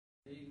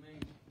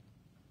Amen.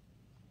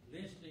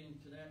 Listening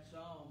to that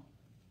song,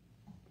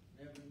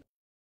 never.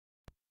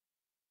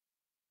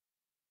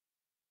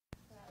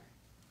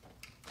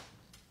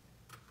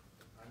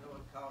 I know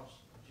it cost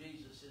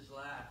Jesus his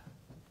life.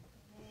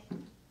 I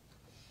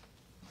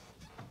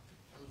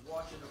was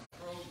watching a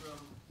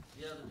program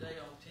the other day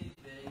on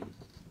TV.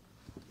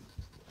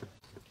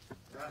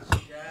 Got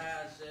some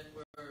guys that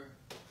were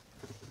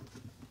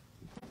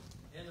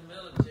in the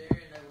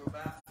military and they were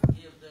about to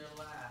give their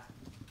life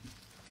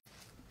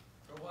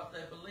for what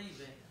they believe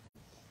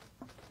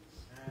in.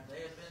 And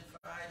they had been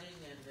fighting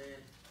and they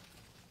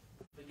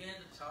began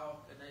to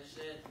talk and they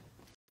said,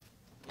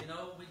 you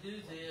know, we do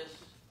this,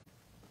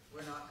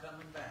 we're not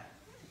coming back.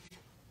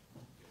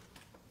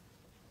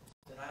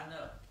 That I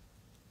know.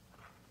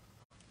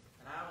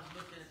 And I was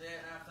looking at that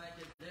and I'm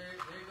thinking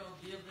they're going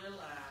to give their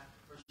life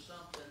for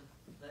something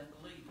they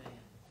believe in.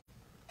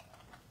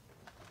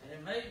 And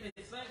it made me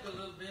think a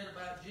little bit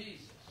about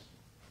Jesus.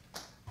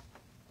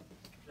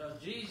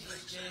 Because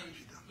Jesus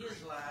gave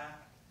his life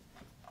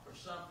for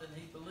something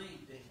he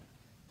believed in.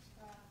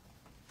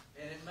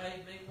 And it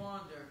made me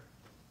wonder,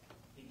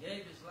 he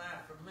gave his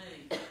life for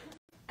me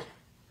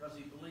because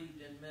he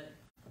believed in me.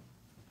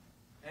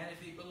 And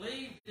if he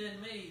believed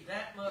in me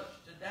that much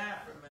to die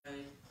for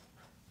me,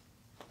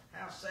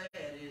 how sad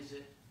is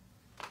it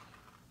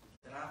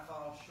that I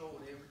fall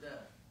short every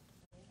day?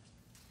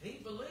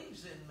 He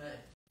believes in me.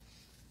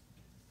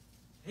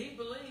 He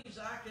believes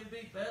I can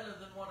be better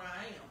than what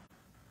I am.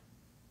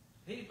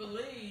 He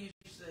believes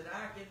that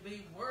I can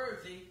be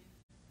worthy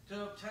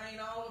to obtain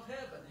all of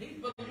heaven. He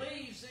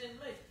believes in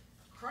me.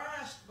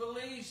 Christ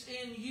believes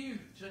in you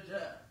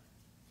today.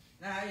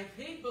 Now, if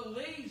he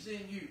believes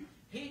in you,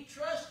 he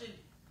trusted,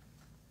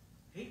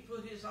 he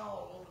put his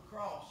all on the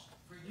cross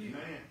for you.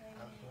 Amen.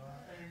 That's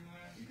right.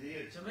 Amen. He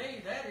did. To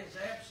me, that is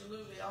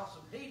absolutely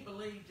awesome. He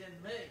believed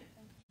in me.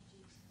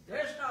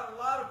 There's not a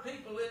lot of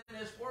people in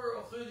this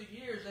world through the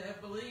years that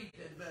have believed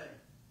in me.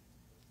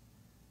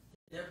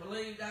 That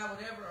believed I would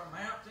ever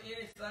amount to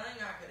anything,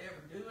 I could ever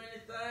do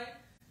anything,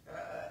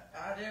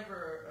 I'd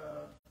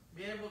ever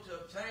be able to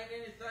obtain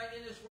anything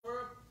in this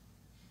world.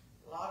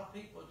 A lot of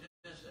people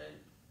just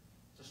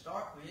to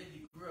start with,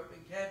 you grew up in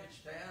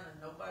Cabbagetown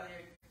and nobody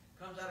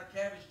comes out of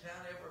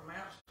Cabbagetown ever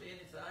amounts to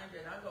anything,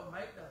 then I'm going to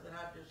make nothing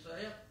out of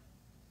yourself.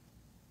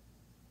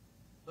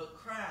 But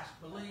Christ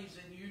believes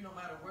in you no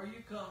matter where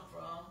you come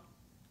from,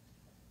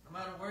 no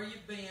matter where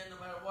you've been, no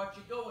matter what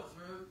you're going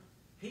through.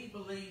 He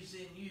believes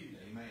in you.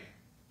 Amen.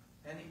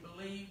 And he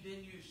believed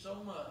in you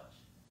so much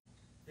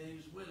that he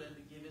was willing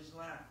to give his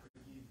life for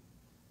you.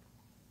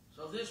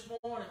 So this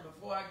morning,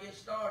 before I get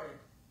started,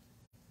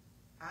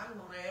 I'm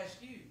going to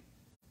ask you,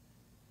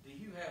 do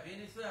you have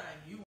anything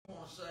you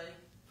want to say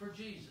for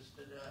Jesus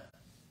today?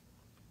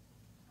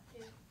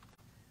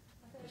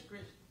 Miss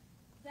Christy.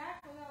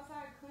 Zach was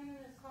outside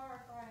cleaning his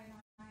car Friday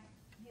night.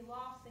 He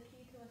lost the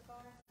key to his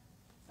car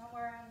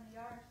somewhere out in the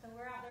yard. So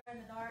we're out there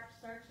in the dark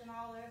searching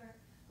all over.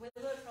 We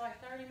looked for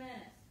like 30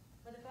 minutes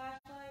with a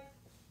flashlight.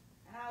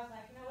 And I was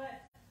like, you know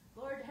what?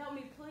 Lord, help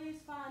me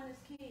please find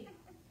this key.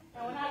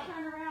 And when I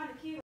turned around, the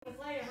key was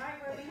laying right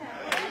where we had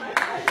it.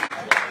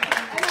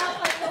 And I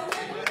was like, well,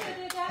 we should have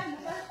did that in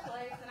the first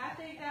place. And I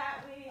think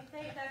that we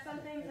think that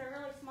some things are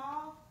really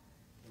small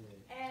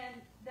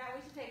and that we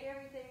should take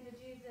everything to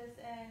Jesus.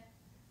 And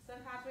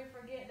sometimes we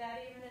forget that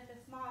even if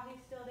it's small,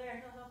 he's still there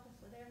and he'll help us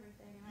with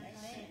everything. And I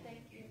say,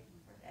 thank you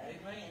for that.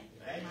 Amen.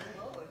 Amen.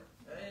 Lord.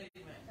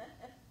 Amen.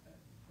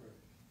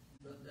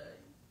 Good day.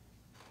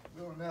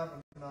 We'll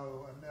never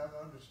know and never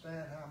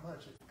understand how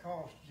much it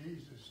cost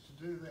Jesus to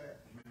do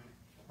that.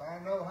 But I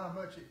know how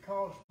much it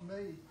cost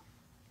me.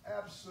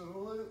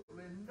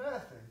 Absolutely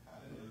nothing.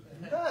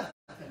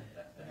 Nothing.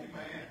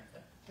 Amen.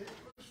 It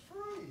was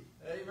free.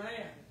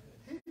 Amen.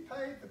 He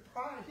paid the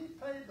price. He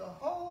paid the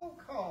whole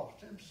cost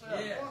himself,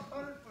 Yes.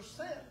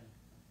 100%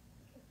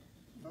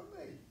 for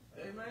me,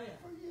 Amen.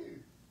 for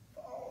you,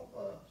 for all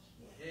of us.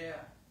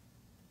 Yeah.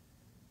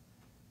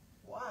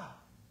 Wow.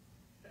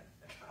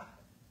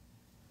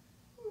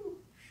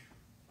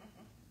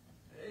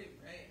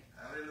 Amen.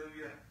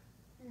 Hallelujah.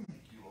 Thank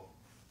you, Lord.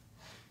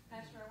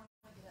 Pastor, I want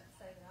to get up and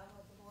say that I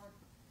love the Lord.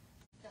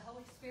 The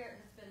Holy Spirit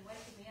has been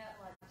waking me up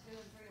like 2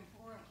 and 3 and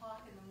 4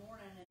 o'clock in the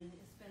morning, and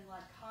it's been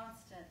like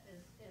constant.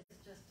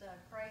 It's just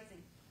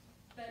crazy.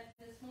 But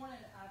this morning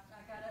I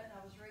got up and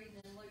I was reading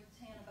in Luke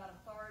 10 about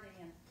authority,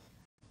 and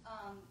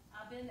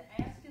I've been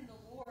asking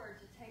the Lord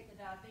to take the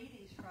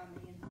diabetes from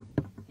me, and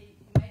He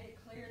made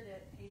it clear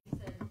that He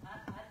said,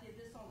 I did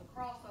this on the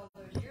cross all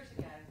those years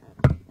ago.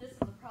 This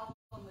is the problem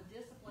with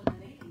discipline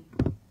and eating.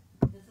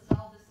 This is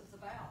all this is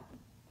about.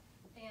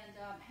 And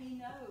He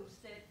knows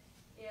that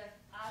if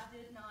I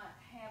did not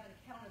have an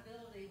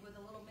accountability with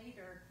a little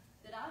meter,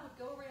 that I would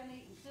go around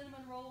eating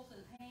cinnamon rolls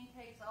and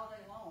pancakes all day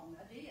long.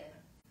 I did.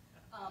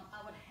 I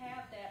would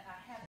have that. I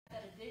have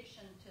that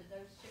addiction to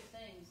those two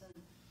things. And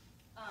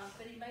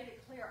but He made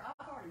it clear,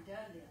 I've already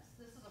done this.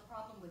 This is a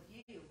problem with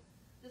you.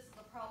 This is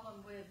a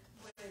problem with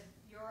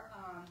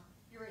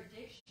your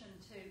addiction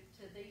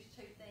to these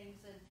two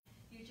things, and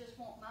you just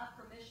want my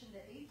permission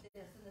to eat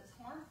this, and it's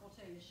harmful.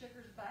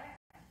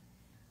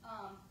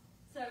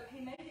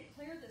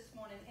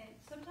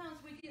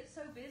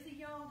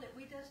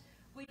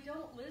 we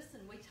don't listen.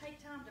 We take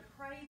time to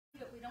pray,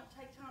 but we don't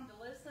take time to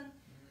listen.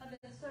 I've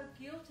been so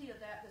guilty of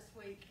that this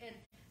week. And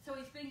so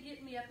he's been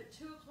getting me up at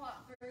 2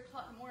 o'clock, 3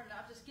 o'clock in the morning.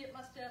 I'll just get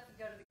my stuff and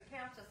go to the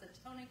couch. I said,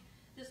 Tony,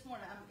 this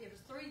morning, it was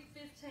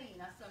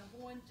 3:15. I said, I'm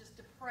going just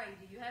to pray.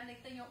 Do you have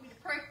anything you want me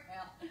to pray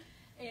about?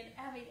 And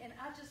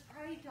I just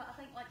prayed till I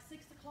think like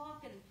 6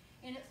 o'clock,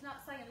 and it's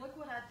not saying, look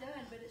what I've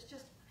done, but it's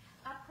just,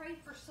 I prayed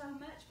for so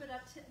much, but I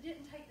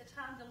didn't take the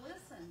time to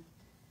listen.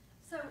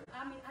 So,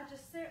 I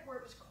just sat where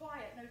it was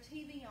quiet, no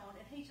TV on,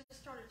 and he just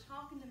started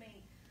talking to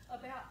me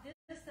about this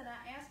that I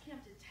asked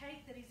him to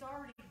take that he's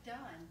already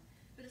done.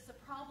 But it's a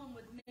problem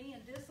with me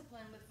and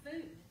discipline with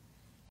food.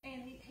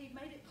 And he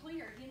made it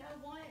clear, you know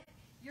what?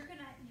 You're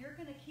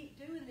gonna keep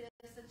doing this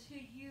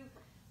until you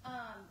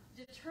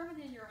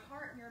determine in your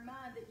heart and your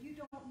mind that you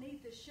don't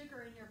need the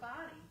sugar in your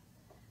body.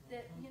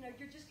 That,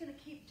 you're just going to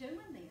keep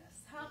doing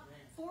this.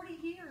 40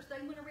 years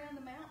they went around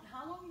the mountain.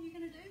 How long are you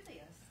going to do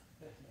this?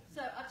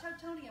 So I told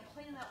Tony I'm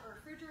cleaning out the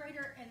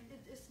refrigerator, and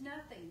it's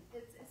nothing.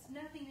 It's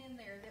nothing in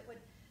there that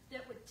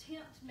would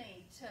tempt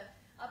me to.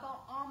 I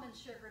bought almond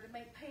sugar to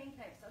make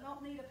pancakes. I don't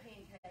need a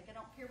pancake. I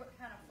don't care what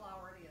kind of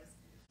flour it is.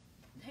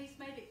 He's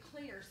made it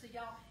clear. So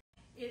y'all,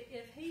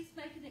 if he's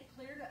making it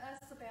clear to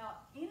us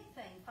about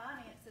anything,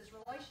 finances,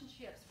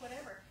 relationships,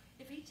 whatever,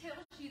 if he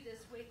tells you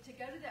this week to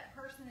go to that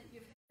person that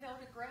you've held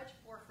a grudge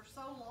for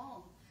so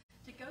long,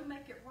 to go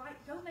make it right,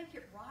 go make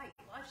it right.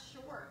 Life's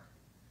short.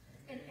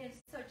 And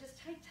so just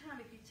take time.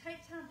 If you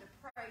take time to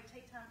pray,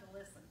 take time to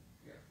listen.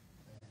 Yeah.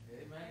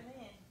 Amen.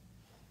 Amen.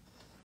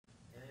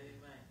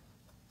 Amen.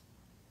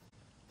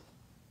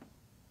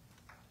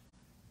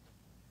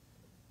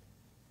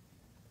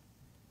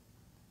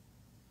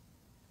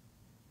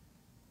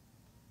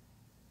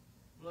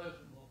 Bless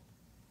him, Lord.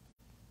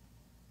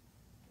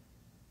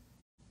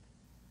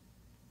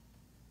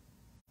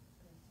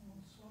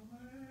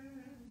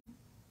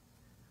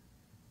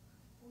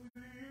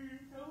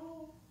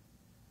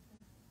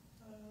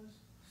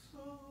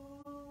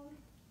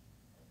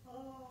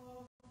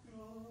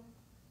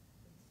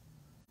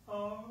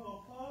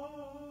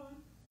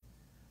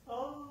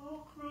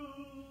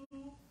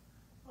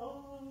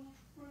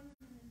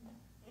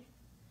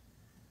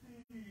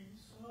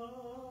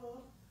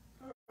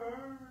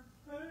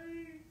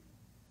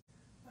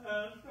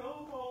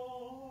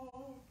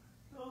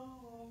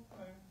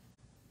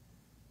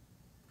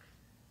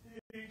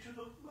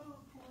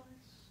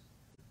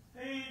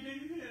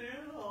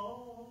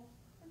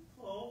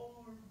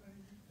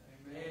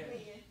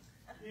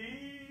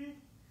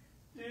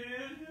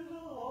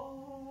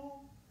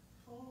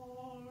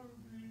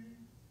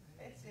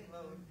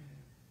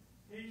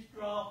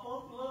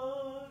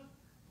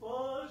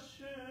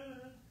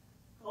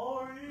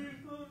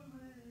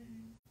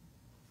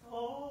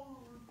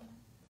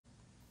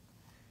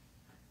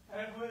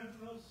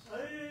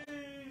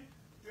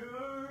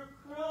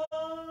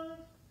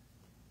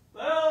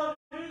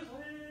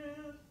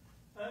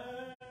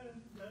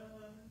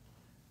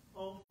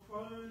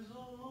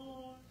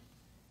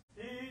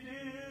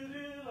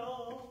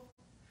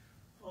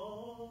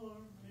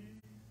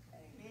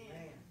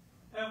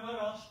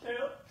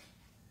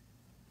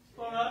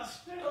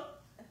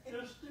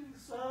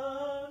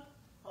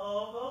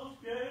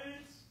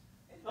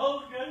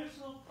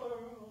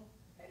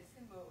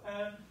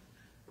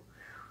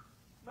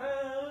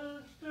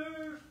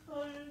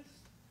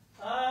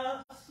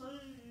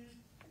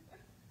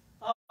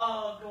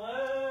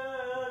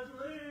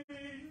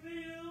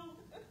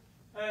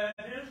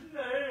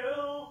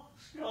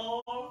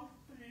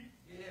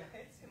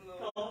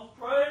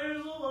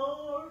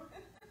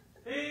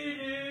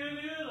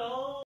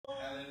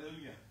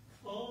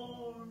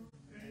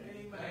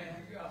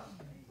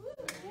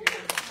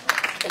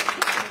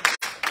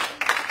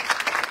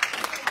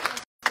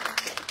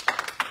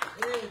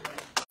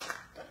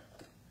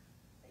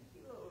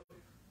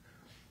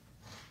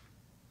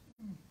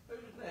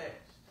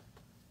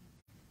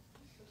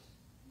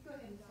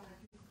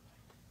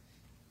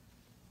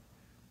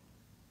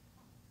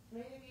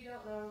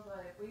 don't know,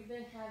 but we've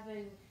been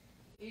having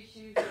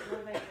issues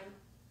with my van.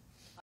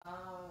 I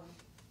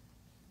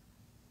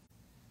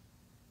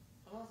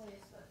want to say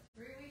it's about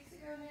 3 weeks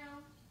ago now.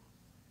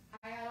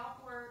 I got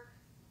off work,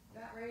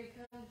 got ready to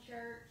come to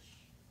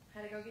church,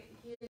 had to go get the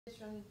kids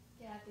from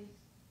Kathy's,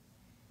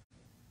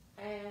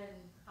 and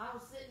I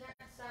was sitting at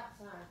the stop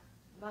sign.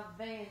 My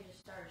van just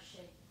started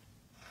shaking.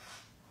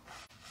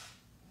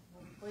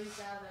 The police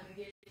got let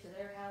me get to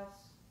their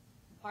house,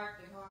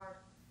 parked the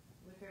car,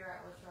 we figure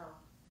out what's wrong.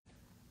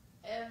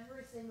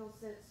 Every single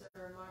sensor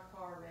in my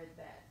car read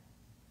bad.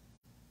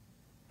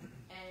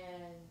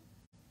 And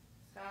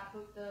Scott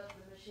hooked up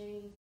the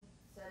machine,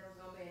 said it was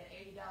going to be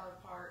an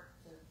 $80 part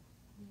to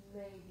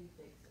maybe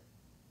fix it.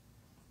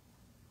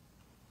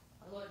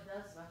 I looked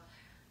at us and I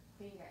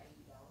we ain't got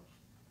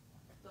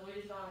 $80. So we're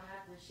just going to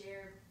have to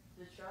share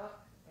the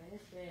truck, and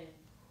it's been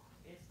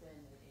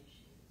an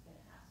issue. It's been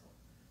a hassle.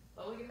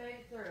 But we can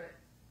make it through it.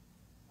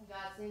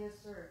 God's seen us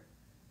through.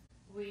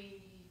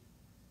 We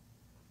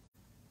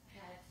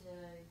had to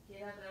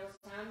get up. There was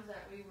times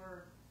that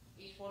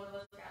each one of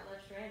us got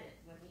left stranded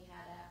when he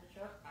had to have the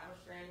truck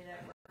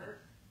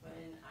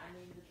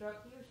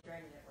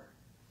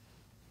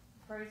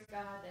praise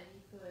God that He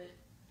put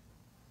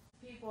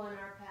people in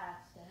our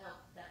paths that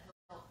helped us.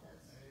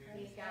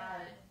 He's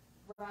got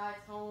rides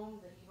home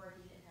where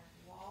He didn't have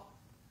to walk.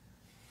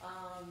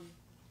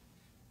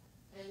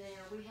 And then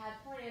we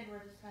had planned for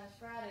this past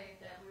Friday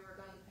that we were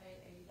going to pay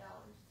 $80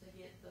 to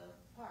get the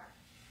park.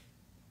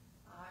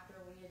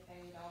 After we had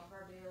paid all of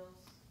our bills,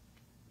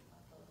 I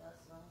told us,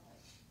 well,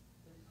 like,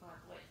 we just going to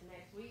have to wait till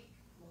next week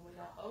when we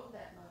don't owe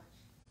that much.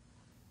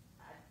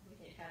 We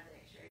didn't have the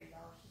extra $80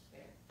 to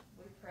spare.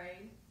 We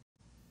prayed.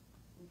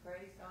 We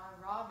praised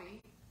God. Robbie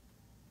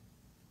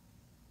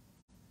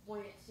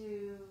went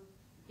to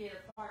get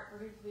a part for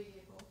his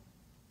vehicle,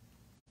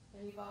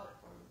 and he bought it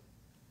for me.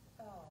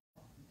 Oh.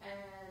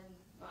 And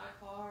my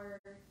car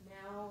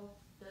now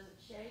doesn't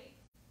shake.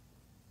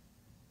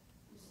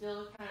 I'm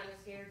still kind of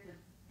scared to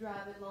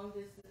drive it long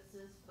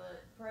distances,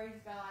 but praise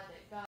God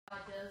that God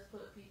does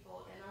put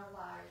people in our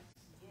lives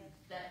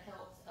that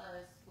helps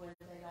us when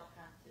they don't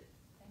have to.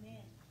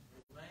 Amen.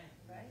 Amen.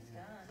 Praise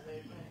God.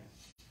 Amen.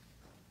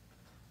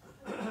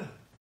 Thank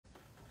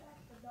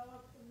the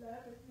Lord for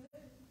loving me,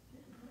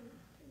 giving me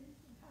peace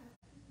and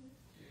happiness.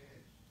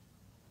 Yes.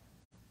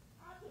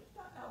 I just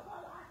don't know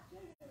what I'd do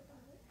if I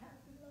didn't have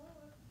the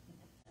Lord.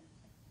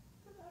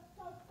 Because I'm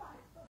so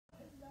thankful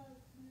He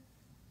loves me.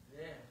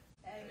 Yeah.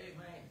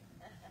 Amen.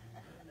 Amen.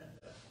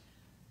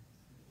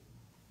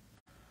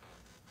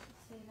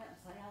 See, I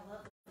say I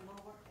love the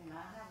Lord, and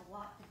I have a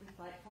lot to be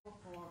thankful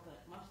for, but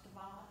most of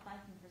all, I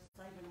thank Him for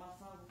saving my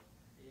soul,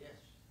 Yes.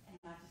 and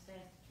I just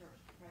ask the church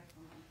to pray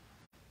for me.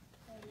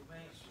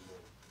 Amen.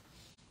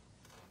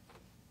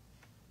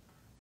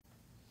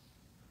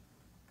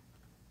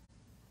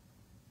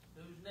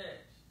 Who's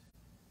next?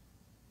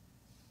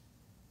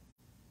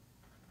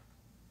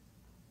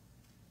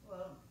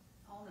 Well,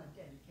 I want to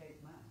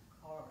dedicate my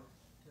car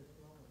to the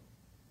Lord.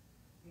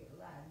 He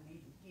allowed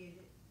me to get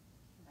it,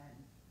 and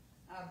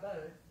I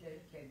better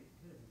dedicate it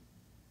to Him,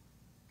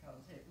 because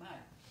it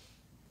might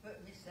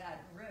put me side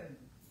the road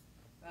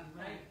if I'm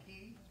right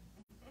key.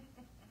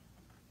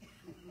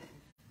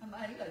 I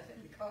might leave it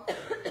in the car.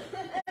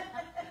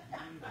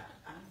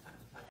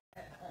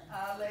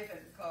 I leave it in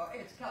the car.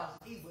 It's because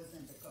He was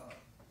in the car.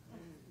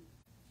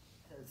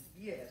 So,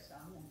 yes, I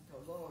want the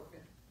Lord to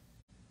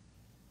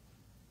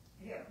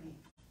help me.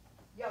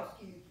 Y'all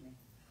excuse me.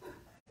 All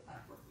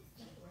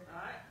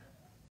right.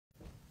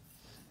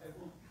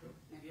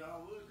 If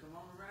y'all would, come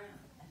on around.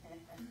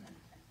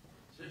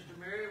 Sister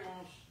Mary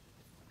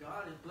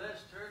God has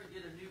blessed her to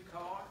get a new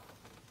car,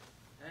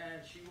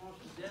 and she wants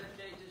to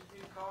dedicate this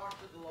new car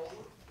to the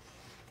Lord,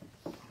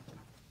 so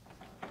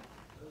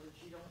that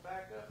she don't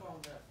back up on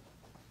nothing.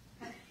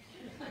 That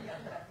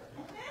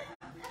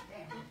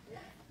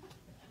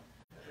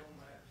don't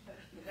matter.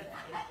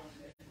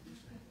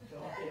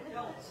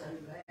 Don't say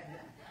that.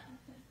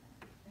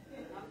 I'm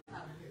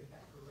not here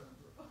back around.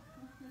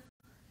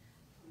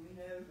 You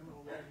know, Come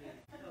on right here.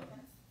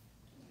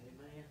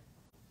 Amen.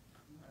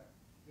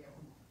 yeah,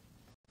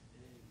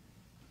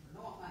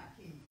 not my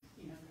keys,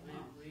 you know,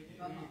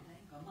 come on,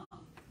 come on.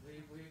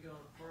 We're going to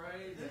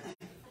pray that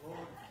the Lord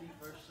will keep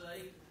her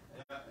safe,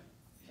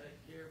 take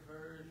care of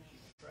her as she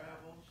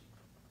travels,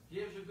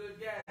 gives her good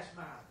gas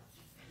mileage.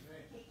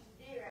 Keep the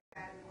deer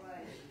out of the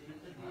way. Keep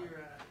the deer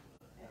out.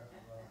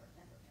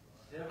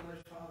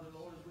 Heavenly Father,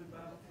 Lord, as we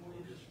bow before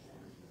you this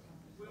morning,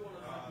 we want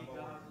to thank you,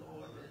 God,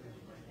 Lord,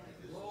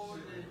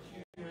 that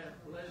you have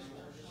blessed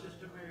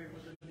Sister Mary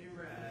with a new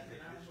ride,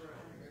 and I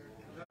pray,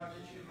 God,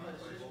 that you bless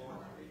this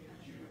morning.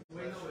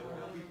 We know it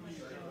will be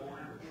you,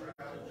 Lord, as they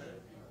travel in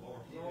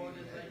this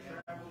morning, you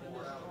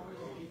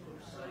keep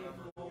them safe,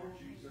 Lord.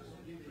 You keep the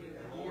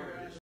deer out of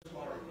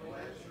the way,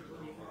 Lord.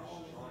 Keep them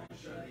all on the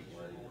shady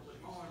way,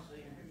 arms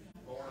in.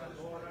 Lord, I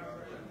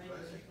pray that you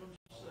keep them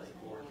safe,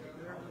 Lord,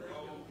 wherever they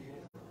go,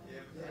 Lord.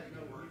 They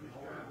know you can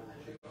travel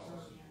with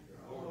us.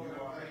 Lord, I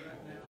pray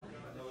right now,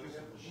 God, that you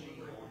have a machine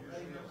on your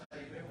ship,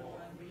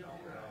 everything be all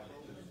right,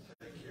 Lord.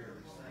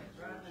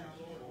 Right now,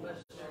 Lord, bless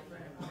their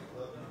family.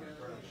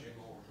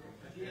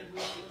 Again,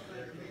 we will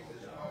thank you,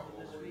 God,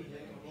 for this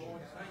vehicle, Lord.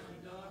 Thank you,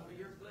 God, for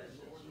your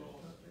blessings,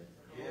 Lord.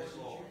 Yes,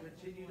 Lord, Lord. that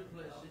you continue to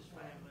bless this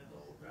family,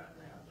 Lord, right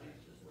now,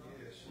 Jesus.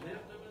 Yes,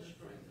 Lift them and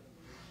strengthen them.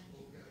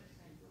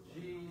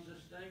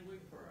 Jesus' name we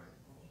pray.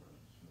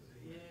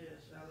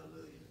 Yes,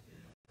 hallelujah.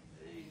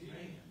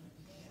 Amen.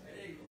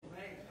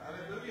 Amen.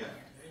 Hallelujah.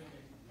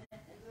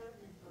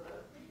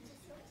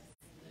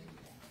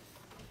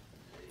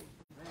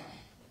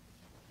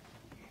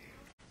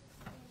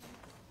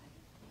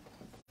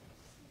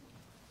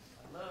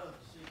 I love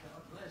to see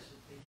God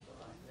blessing people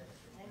like that.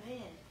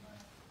 Amen.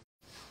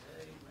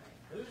 Amen.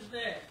 Who's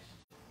next?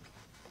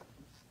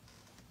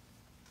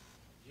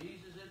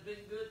 Jesus has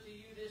been good to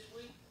you this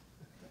week?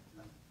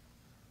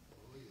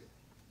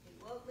 He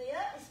woke me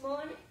up this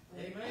morning.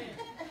 Amen.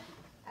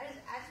 I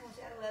just want to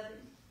say I love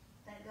him.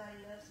 Thank God he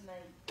loves me.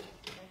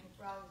 Thank him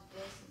for all his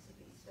blessings he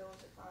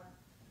bestows upon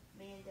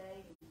me and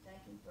Dave. And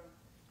thank him for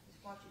just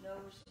watching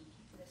over us and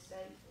keeping us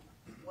safe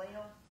and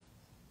well.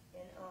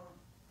 And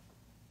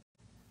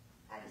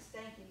I just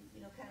thank him,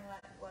 kind of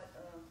like what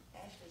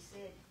Ashley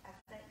said. I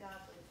thank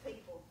God for the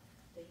people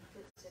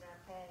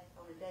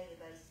a daily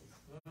basis.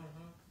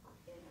 Mm-hmm.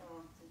 And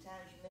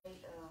sometimes you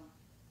meet,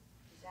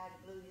 just out of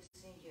the blue, he'll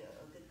send you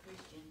a good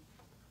Christian.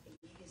 And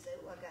you can say,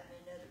 well, I got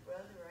me another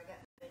brother, or I got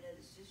me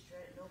another sister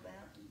I don't know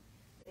about. And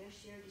they'll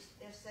share this,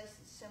 they'll say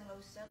some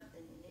little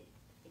something, and it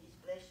just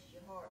blesses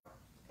your heart.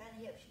 Kind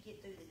of helps you get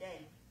through the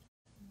day.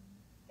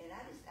 And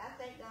I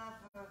thank God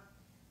for,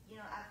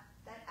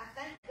 I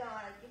thank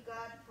God, I give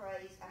God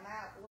praise. I'm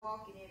out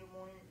walking every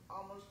morning,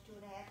 almost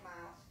 2.5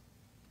 miles.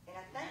 And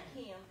I thank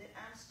Him that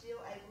I'm still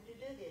able to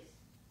do this.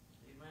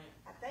 Amen.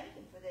 I thank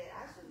Him for that.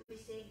 I was going to be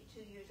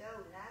 72 years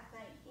old, and I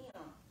thank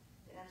Him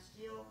that I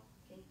still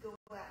can go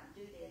out and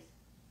do this.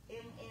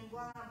 And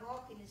while I'm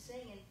walking and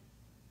singing,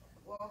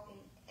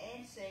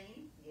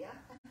 yeah,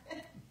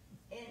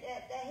 and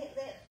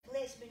that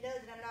lets me know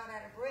that I'm not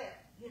out of breath.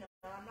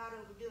 I'm not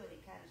overdoing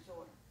it, kind of,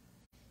 sort of.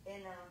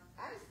 And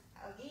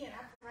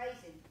I praise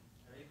Him.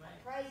 Amen. I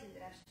praise Him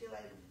that I'm still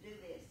able to do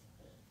this.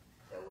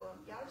 So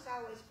y'all just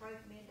always pray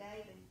for me and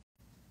Dave, and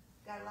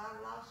got a lot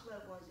of lost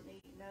loved ones that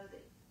need to know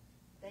that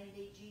they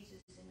need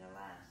Jesus in their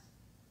lives.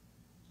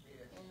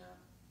 Yes. And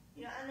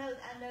I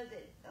know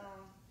that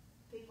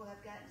people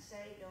have gotten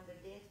saved on their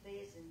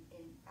deathbeds, and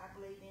I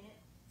believe in it.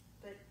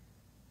 But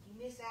you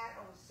miss out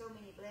on so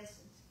many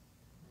blessings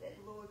that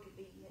the Lord could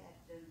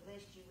have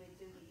blessed you with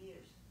through the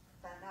years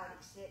by not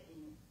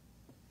accepting Him.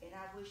 And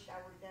I wish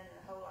I would have done it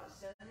a whole lot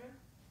sooner,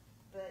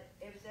 but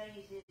everything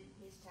is in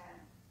His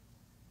time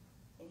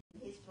and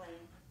His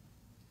plan.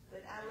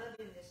 But I love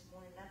Him this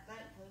morning. I'm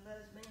thankful He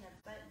loves me, and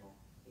I'm thankful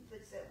He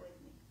puts up with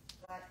me,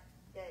 like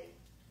Dave.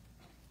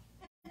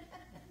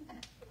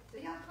 So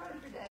y'all pray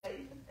for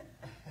Dave.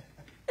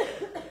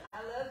 I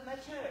love my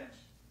church.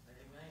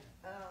 Amen.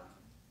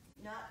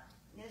 Not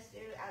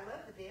necessarily, I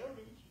love the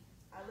building.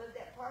 I love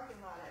that parking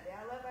lot out there.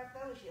 I love our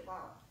fellowship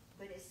hall.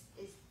 But it's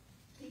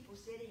people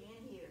sitting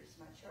in here. It's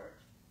my church.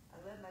 I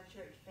love my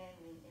church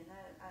family. And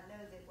I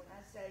know that when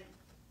I say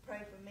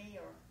pray for me,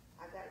 or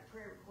I got a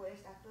prayer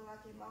request, I feel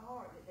like in my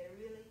heart that they're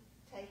really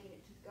taking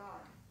it to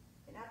God.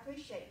 And I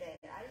appreciate that.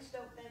 I just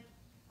don't think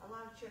a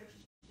lot of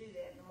churches do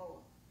that no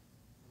more.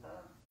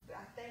 But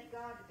I thank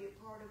God to be a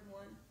part of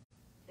one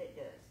that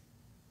does.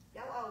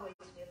 Y'all always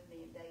lift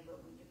me and Dave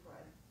up when you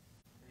pray.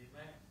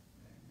 Amen.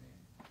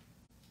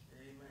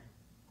 Amen.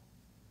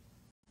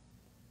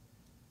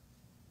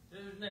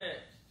 Who's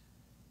next?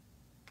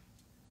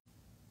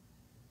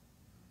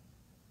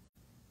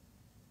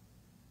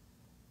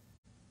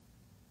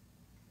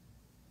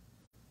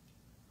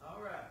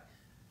 All right.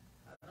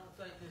 I don't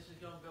think this is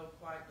going to go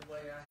quite the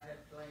way I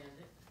had planned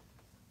it.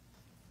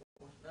 Of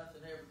course,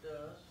 nothing ever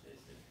does.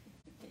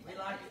 We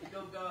like it to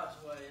go God's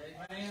way.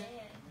 Amen.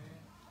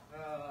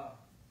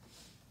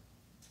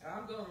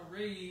 I'm going to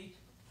read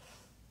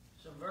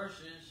some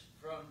verses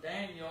from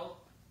Daniel,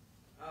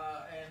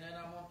 and then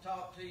I'm going to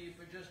talk to you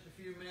for just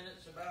a few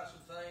minutes about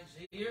some things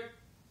here.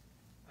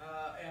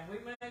 And we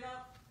may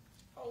not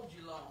hold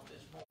you long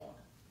this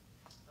morning,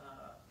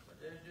 but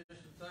there's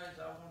just some things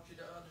I want you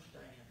to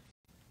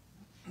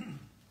understand.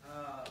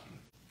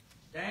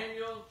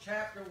 Daniel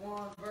chapter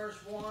 1, verse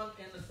 1,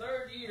 in the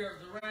 3rd year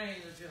of the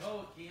reign of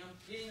Jehoiakim,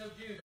 king of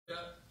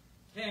Judah,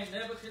 came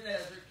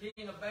Nebuchadnezzar,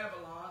 king of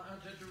Babylon,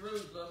 unto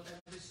Jerusalem,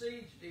 and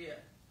besieged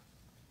it.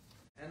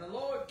 And the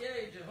Lord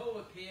gave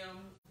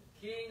Jehoiakim,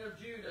 king of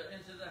Judah,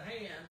 into the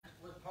hand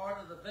with part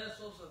of the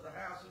vessels of the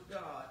house of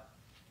God,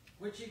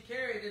 which he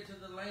carried into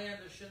the land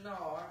of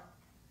Shinar,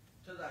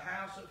 to the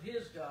house of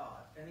his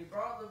God. And he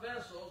brought the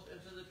vessels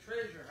into the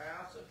treasure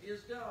house of his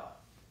God.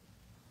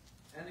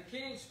 And the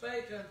king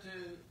spake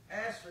unto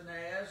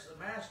Ashpenaz, the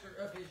master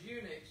of his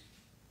eunuchs,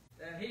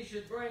 that he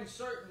should bring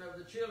certain of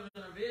the children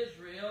of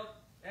Israel,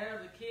 and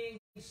of the king's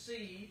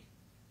seed,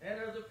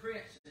 and of the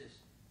princes,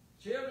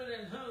 children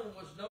in whom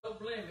was no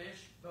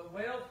blemish, but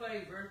well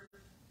favored,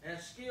 and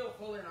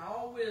skillful in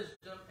all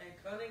wisdom,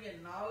 and cunning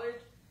in knowledge,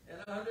 and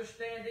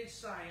understanding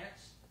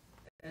science,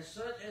 and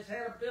such as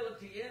had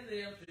ability in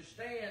them to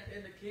stand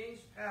in the king's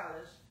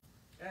palace,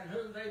 and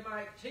whom they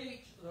might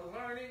teach the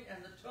learning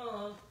and the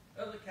tongue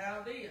of the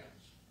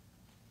Chaldeans.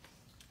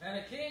 And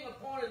the king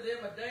appointed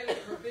them a daily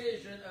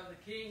provision of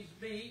the king's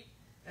meat,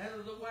 and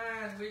of the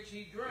wine which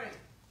he drank,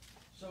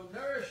 so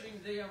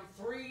nourishing them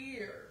 3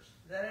 years,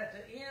 that at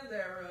the end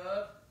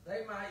thereof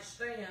they might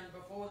stand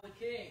before the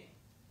king.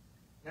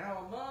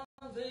 Now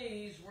among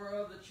these were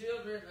of the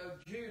children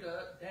of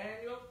Judah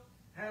Daniel,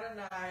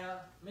 Hananiah,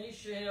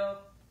 Mishael,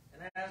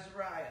 and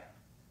Azariah,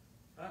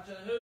 unto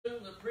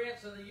whom the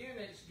prince of the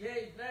eunuchs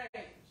gave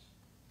names.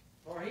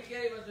 For he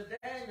gave unto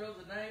Daniel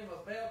the name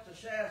of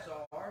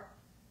Belteshazzar,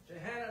 to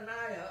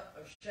Hananiah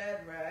of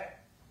Shadrach,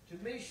 to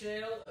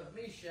Mishael of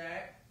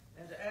Meshach,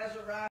 and to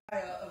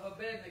Azariah of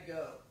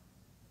Abednego.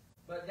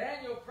 But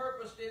Daniel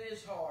purposed in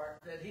his heart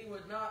that he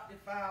would not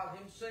defile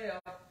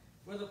himself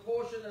with a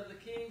portion of the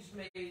king's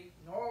meat,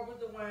 nor with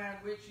the wine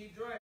which he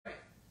drank.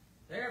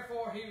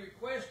 Therefore he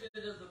requested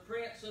of the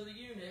prince of the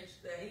eunuchs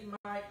that he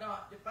might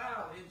not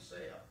defile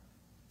himself.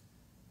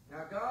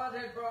 Now God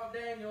had brought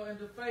Daniel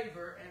into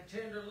favor and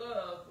tender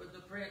love with the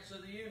prince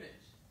of the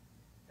eunuchs.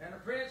 And the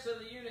prince of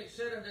the eunuchs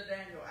said unto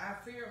Daniel, I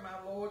fear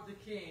my lord the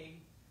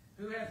king,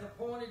 who hath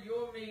appointed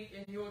your meat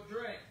and your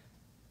drink.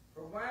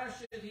 For why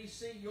should he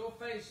see your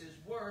faces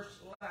worse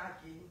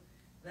liking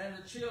than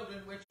the children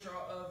which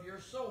are of your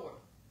sword?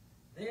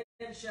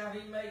 Then shall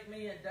he make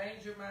me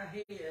endanger my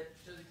head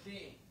to the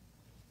king.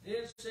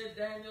 Then said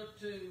Daniel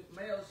to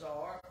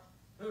Melzar,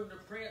 whom the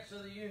prince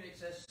of the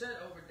eunuchs has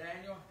set over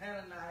Daniel,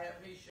 Hananiah,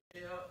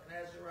 Mishael,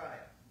 and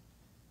Azariah,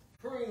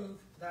 prove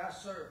thy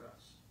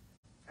servants.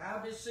 I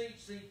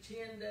beseech thee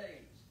 10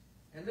 days,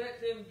 and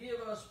let them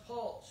give us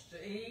pulse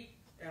to eat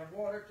and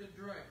water to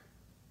drink.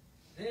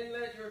 Then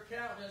let your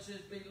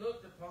countenances be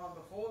looked upon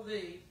before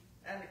thee,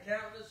 and the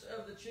countenance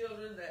of the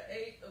children that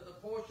ate of the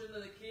portion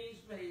of the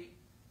king's meat,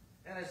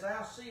 and as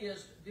thou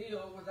seest,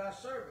 deal with thy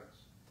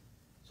servants.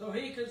 So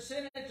he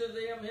consented to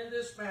them in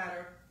this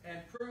matter, and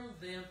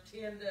proved them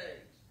 10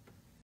 days.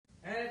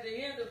 And at the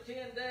end of 10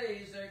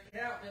 days their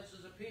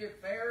countenances appeared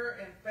fairer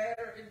and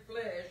fatter in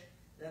flesh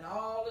than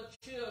all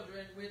the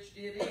children which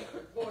did eat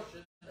the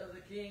portion of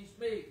the king's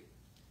meat.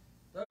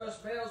 Thus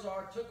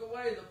Melzar took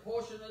away the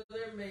portion of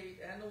their meat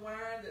and the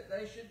wine that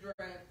they should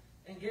drink,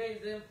 and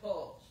gave them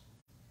pulse.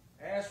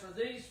 As for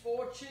these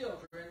 4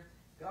 children,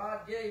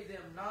 God gave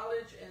them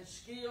knowledge and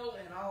skill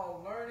in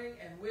all learning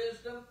and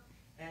wisdom,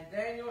 and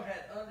Daniel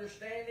had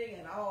understanding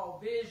in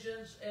all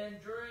visions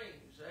and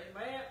dreams.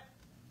 Amen?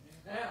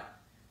 Now,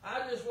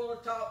 I just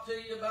want to talk to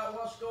you about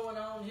what's going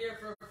on here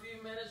for a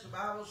few minutes. The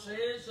Bible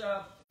says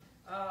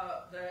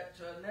that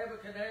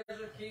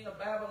Nebuchadnezzar, king of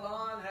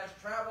Babylon, has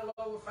traveled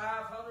over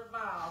 500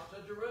 miles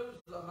to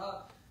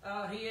Jerusalem.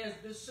 He has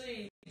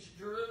besieged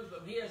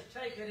Jerusalem. He has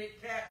taken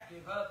it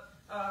captive.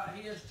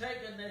 He has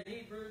taken the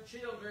Hebrew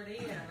children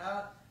in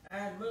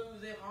and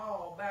moved them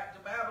all back to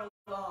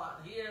Babylon.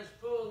 He has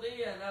pulled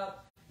in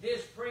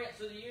his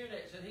prince of the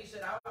eunuchs, and he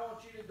said, I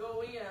want you to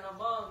go in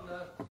among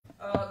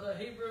the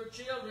Hebrew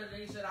children.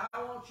 And he said,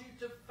 I want you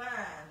to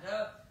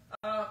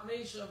find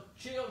me some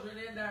children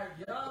in there,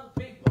 young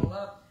people,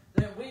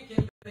 that we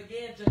can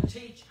begin to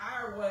teach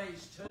our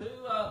ways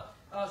to.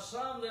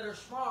 Some that are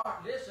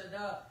smart. Listen,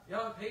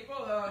 young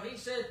people, he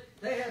said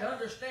they had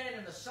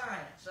understanding of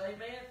science.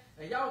 Amen.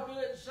 Are y'all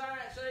good in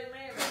science?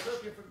 Amen. They're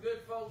looking for good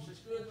folks that's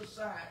good with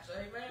science.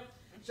 Amen.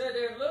 Said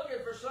they're looking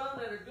for some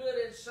that are good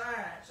in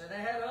science, and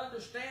they had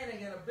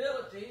understanding and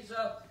abilities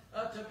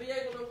to be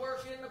able to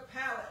work in the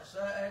palace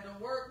and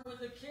to work with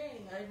the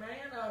king.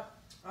 Amen.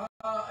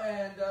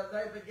 And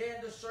they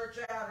began to search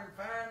out and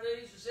find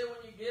these. He said, when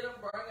you get them,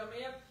 bring them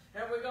in,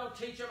 and we're going to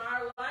teach them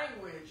our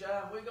language.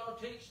 We're going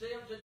to teach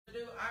them to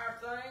do our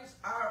things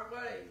our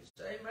ways.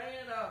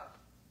 Amen.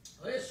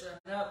 Listen,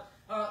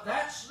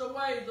 that's the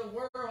way the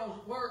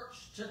world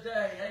works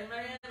today.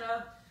 Amen.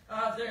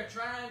 They're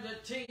trying to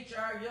teach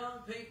our young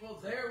people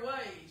their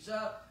ways.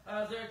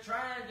 They're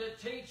trying to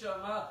teach them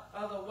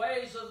the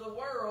ways of the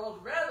world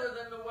rather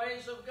than the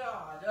ways of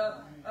God.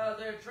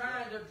 They're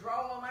trying to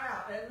draw them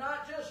out. And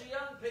not just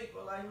young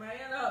people,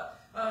 amen.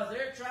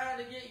 They're trying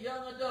to get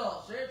young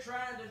adults. They're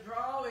trying to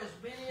draw as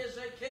many as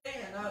they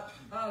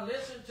can.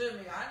 Listen to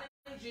me.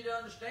 I need you to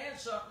understand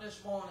something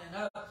this morning.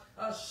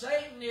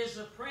 Satan is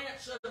the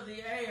prince of the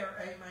air.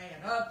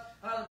 Amen.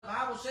 The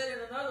Bible said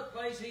in another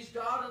place, he's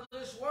God of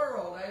this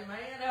world.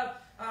 Amen.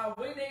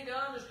 We need to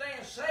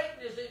understand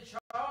Satan is in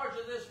charge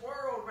of this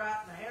world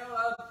right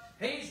now.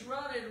 He's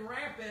running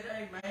rampant.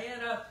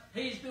 Amen.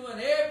 He's doing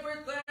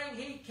everything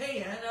he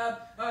can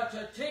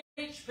to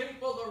teach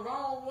people the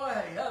wrong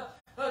way.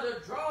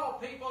 To draw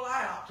people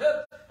out.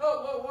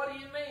 Well, what do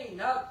you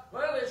mean?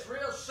 Well, it's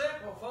real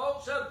simple,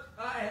 folks.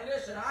 And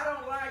listen, I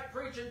don't like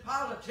preaching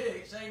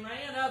politics,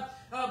 amen.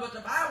 But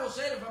the Bible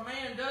said if a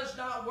man does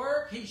not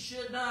work, he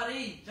should not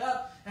eat.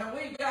 And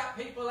we've got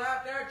people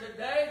out there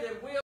today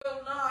that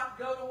will not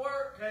go to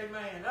work,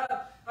 amen.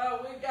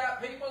 We've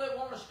got people that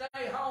want to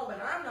stay home,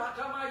 and I'm not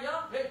talking about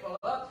young people.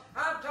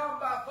 I'm talking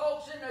about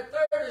folks in their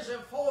 30s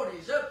and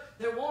 40s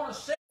that want to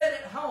sit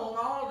at home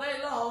all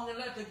day long and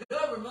let the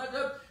government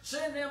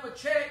send them a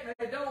check and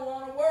they don't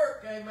want to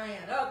work, amen.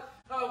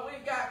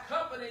 We've got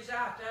companies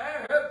out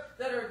there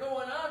that are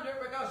going under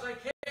because they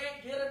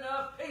can't get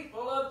enough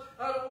people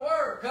to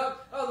work.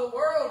 The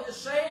world is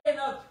saying,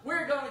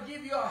 we're going to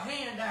give you a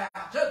handout.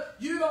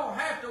 You don't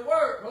have to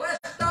work. Well,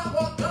 that's not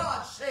what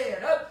God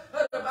said.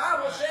 The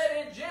Bible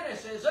said in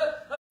Genesis,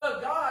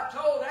 God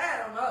told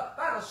Adam,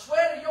 by the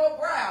sweat of your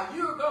brow,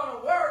 you're going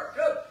to work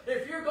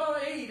if you're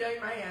going to eat,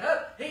 amen.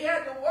 He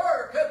had to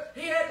work.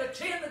 He had to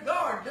tend the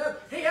garden.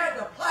 He had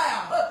to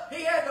plow.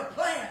 He had to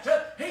plant.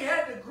 He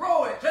had to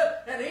grow it.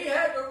 And he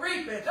had to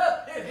reap it.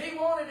 If he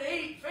wanted to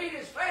eat, feed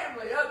his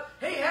family,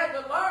 he had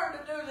to learn to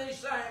do these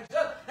things.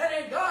 And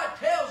then God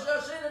tells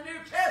us in the New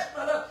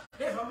Testament,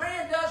 if a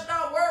man does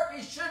not work,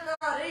 he should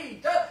not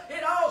eat.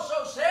 It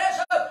also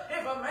says,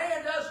 if a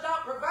man does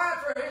not provide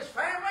for his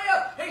family,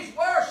 he's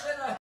worse than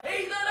a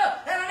heathen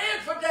and an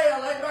infidel,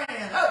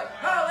 amen.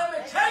 Let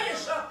me tell you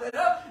something.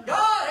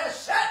 God has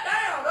set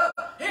down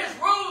his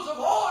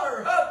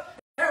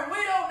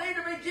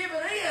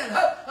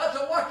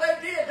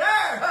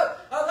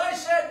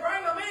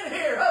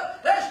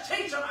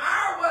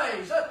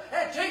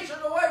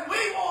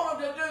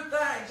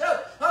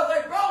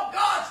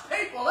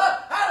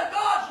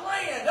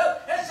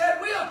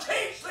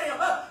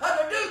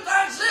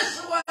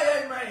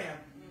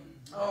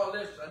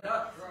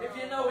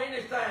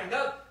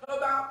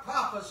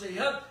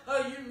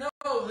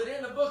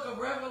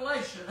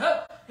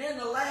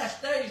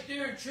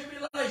during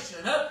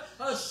tribulation,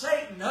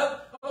 Satan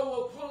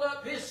will pull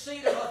up his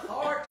seat of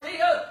authority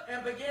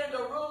and begin to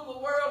rule the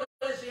world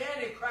as the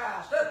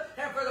Antichrist.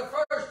 And for the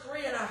first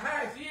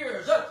 3.5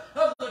 years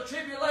of the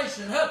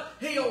tribulation,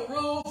 he'll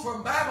rule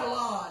from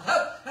Babylon.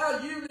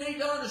 You need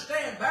to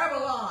understand,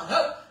 Babylon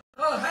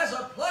has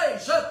a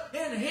place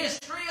in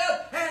history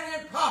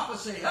and in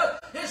prophecy.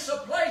 It's a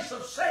place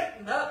of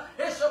Satan.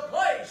 It's a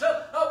place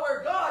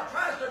where God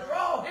tries to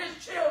draw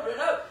his children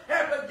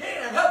and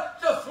begin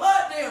to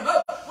flood them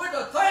with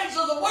the things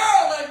of the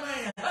world,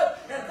 amen.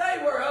 And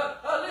they were,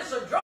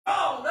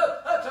 drawn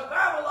to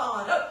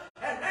Babylon.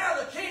 And now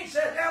the king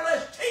said, now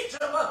let's teach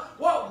them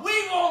what we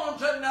want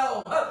them to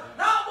know.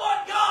 Not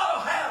what God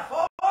will have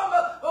for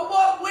them, but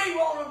what we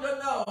want them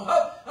to know.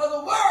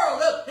 The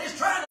world is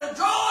trying to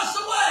draw us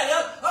away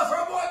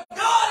from what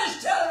God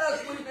is telling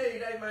us we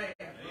need, amen.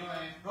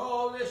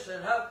 Oh,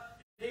 listen,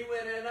 he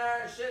went in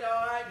there and said,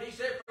 all right, he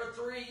said, for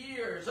 3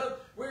 years,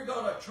 we're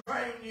going to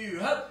train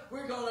you,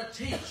 we're going to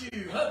teach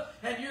you,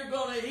 and you're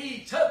going to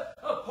eat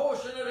a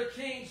portion of the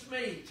king's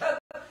meat.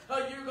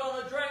 You're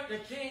going to drink the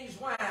king's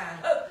wine,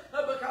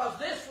 because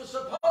this was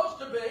supposed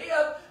to be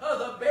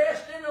the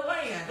best in the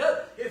land.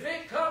 If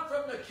it come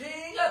from the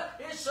king,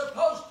 it's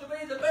supposed to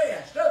be the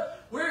best.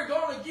 We're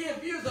going to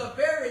give you the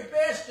very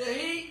best to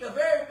eat, the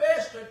very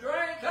best to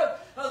drink,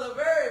 the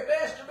very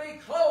best to be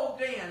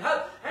clothed in.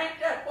 Ain't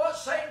that what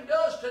Satan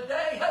does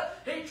today?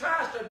 He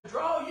tries to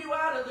draw you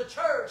out of the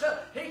church.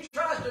 He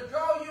tries to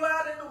draw you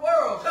out in the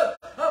world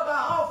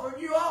by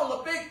offering you all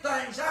the big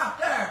things out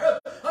there,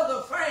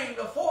 the fame,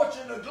 the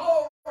fortune, the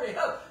glory,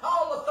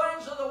 all the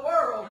things of the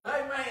world.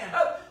 Amen.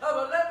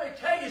 But let me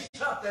tell you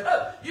something.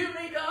 You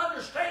need to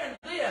understand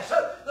this.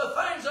 The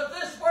things of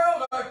this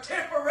world are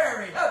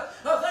temporary.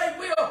 They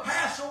will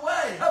pass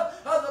away.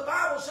 The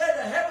Bible said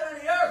the heaven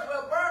and the earth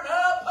will burn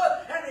up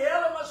and the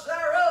elements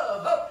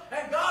thereof.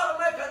 And God will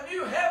make a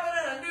new heaven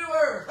and a new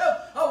earth.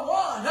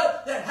 One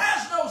that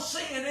has no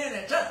sin in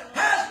it,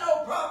 has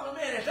no problem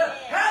in it,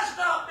 has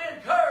not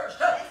been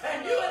cursed.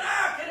 And you and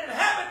I can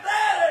inhabit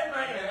that.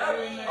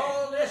 Amen.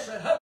 Oh,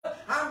 listen.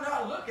 I'm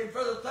not looking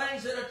for the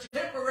things that are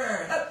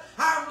temporary.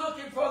 I'm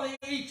looking for the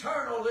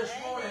eternal this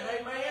morning.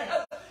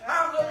 Amen.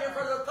 I'm looking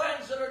for the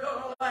things that are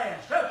going to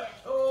last.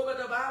 Oh,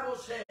 but the Bible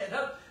said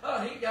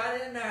he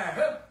got in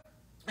there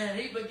and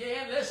he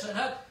began, listen,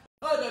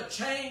 to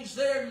change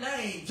their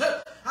names.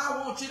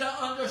 I want you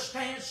to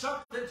understand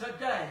something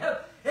today.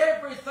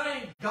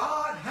 Everything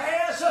God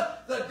has,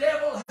 the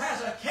devil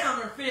has a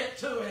counterfeit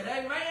to it.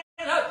 Amen.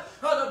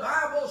 The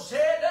Bible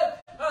said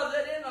that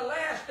in the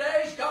last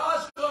days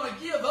God's going to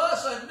give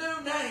us a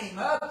new name.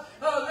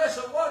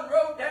 Listen, one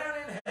wrote down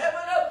in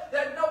heaven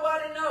that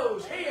nobody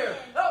knows. Here,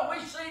 we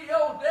see the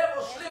old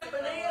devil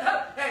slipping in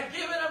and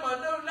giving him a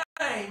new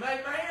name.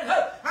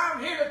 Amen. I'm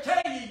here to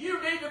tell you,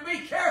 you need to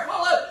be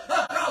careful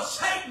because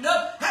Satan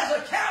has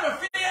a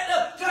counterfeit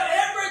to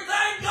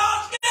everything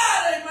God's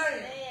got.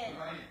 Amen.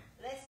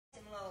 Bless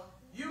him, Lord.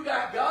 You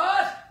got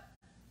God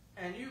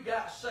and you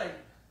got Satan.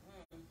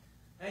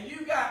 And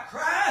you got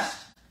Christ,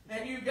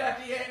 and you got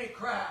the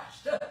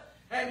Antichrist.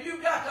 And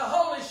you got the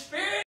Holy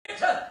Spirit,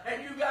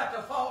 and you got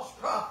the false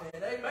prophet.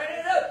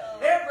 Amen?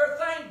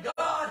 Everything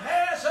God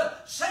has,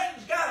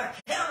 Satan's got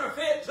a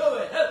counterfeit to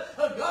it.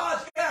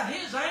 God's got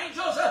his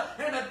angels,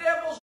 and the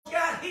devil's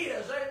got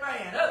his.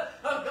 Amen?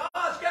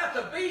 God's got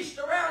the beast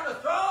around the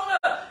throne,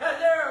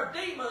 and there are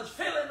demons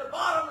filling the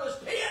bottomless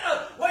pit,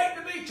 waiting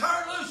to be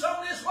turned loose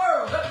on this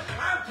world.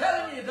 I'm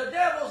telling you, the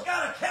devil's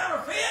got a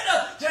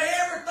counterfeit to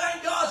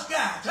everything God's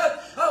got.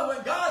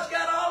 When God's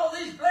got all of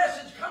these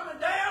blessings coming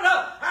down,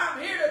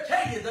 I'm here to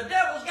tell you, the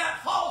devil's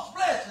got false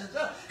blessings.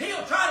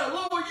 He'll try to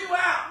lure you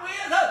out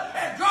with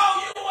and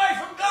draw you away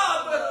from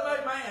God with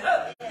them.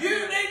 Amen.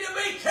 You need to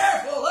be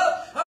careful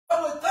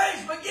when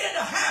things begin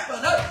to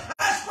happen.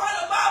 That's why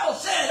the Bible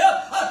said,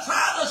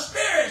 try the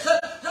spirits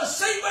to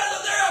see whether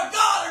they're of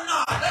God or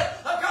not.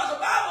 Because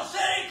the Bible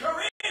said in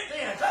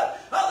Corinthians that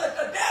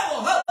the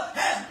devil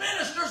has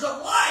ministers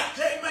of light.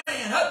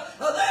 Amen.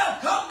 They'll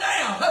come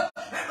down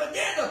and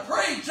begin to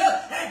preach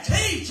and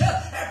teach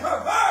and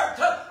pervert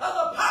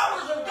the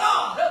powers of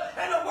God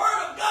and the Word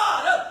of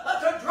God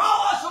to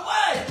draw us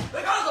away.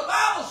 Because the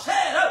Bible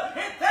said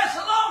in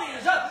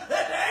Thessalonians that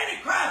the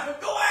Antichrist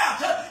would go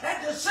out and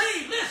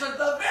deceive, listen,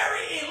 the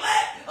very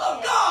elect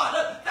of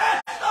God.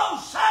 That's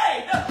those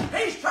saved.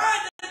 He's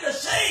trying to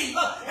deceive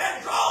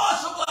and draw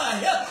us away.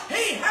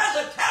 He has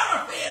a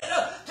counterfeit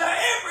to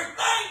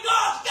everything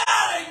God's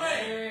got.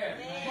 Amen.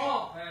 Come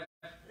on,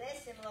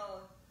 bless him,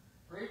 Lord.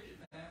 Preach it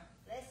now.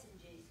 Bless him,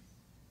 Jesus.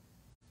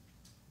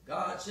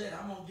 God said,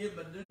 I'm going to give him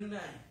a new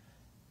name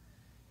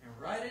and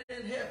write it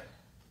in heaven.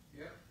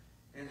 Yep.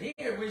 And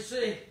here we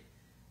see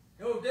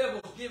the old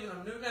devil's giving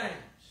them new names.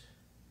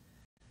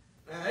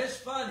 Now, it's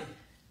funny.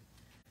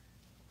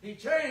 He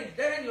changed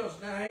Daniel's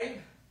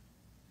name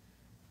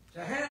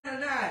to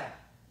Hananiah.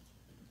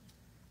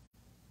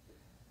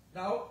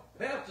 No,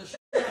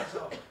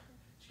 Belteshazzar.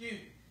 Excuse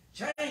me.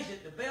 Changed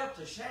it to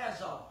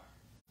Belteshazzar.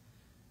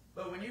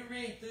 But when you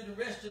read through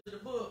the rest of the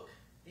book,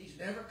 he's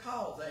never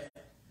called that.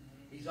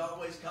 He's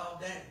always called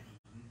called Daniel.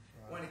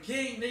 When a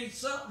king needs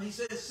something, he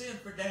says, send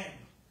for Daniel.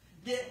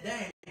 Get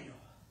Daniel.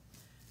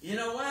 You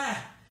know why?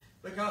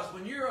 Because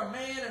when you're a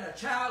man and a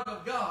child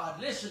of God,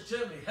 listen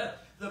to me,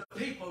 the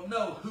people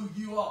know who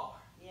you are.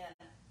 Yeah.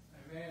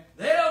 Amen.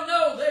 They'll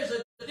know there's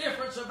a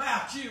difference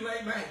about you.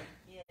 Amen.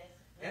 Yes.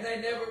 And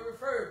they never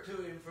referred to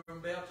him from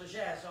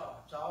Belteshazzar.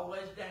 It's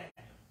always Daniel.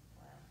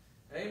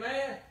 Wow.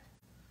 Amen.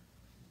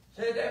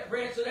 Said that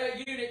prince of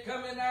that unit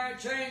come in there and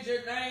change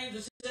their names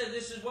and said,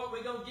 this is what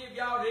we're going to give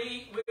y'all to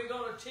eat. We're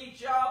going to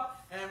teach y'all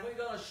and we're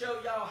going to show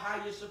y'all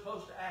how you're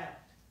supposed to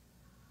act.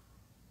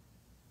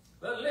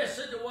 But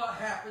listen to what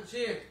happens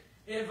here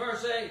in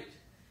verse 8.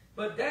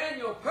 But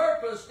Daniel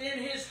purposed in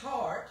his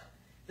heart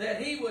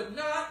that he would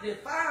not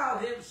defile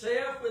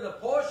himself with a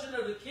portion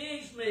of the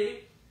king's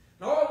meat,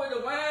 nor with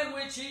the wine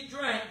which he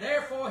drank.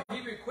 Therefore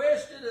he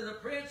requested of the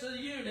prince of the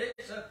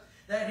eunuchs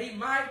that he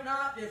might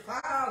not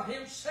defile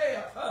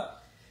himself.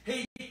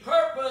 He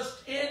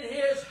purposed in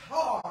his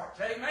heart.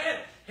 Amen.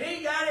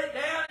 He got it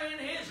down in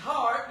his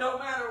heart, no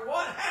matter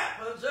what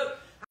happens,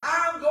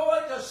 I'm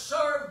going to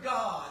serve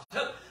God.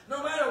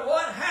 No matter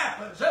what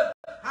happens,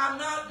 I'm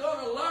not going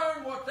to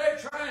learn what they're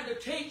trying to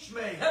teach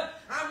me.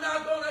 I'm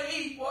not going to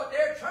eat what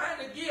they're trying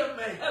to give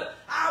me.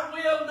 I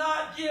will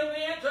not give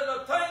in to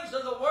the things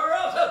of the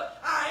world.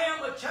 I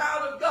am a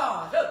child of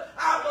God.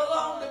 I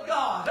belong to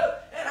God.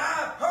 And I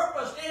have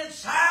purposed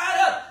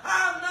inside.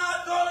 I'm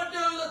not going to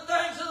do the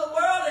things of the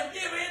world and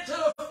give in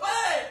to the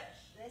flesh.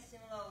 Bless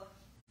him, Lord.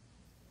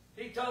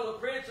 He told the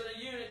prince of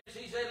the eunuchs,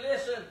 he said,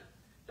 listen,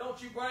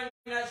 don't you bring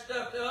that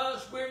stuff to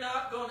us. We're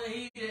not going to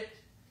eat it.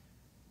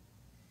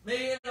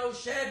 Me and those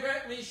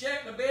Shadrach,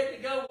 Meshach, and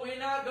Abednego, we're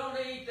not going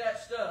to eat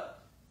that stuff.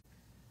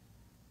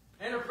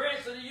 And the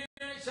prince of the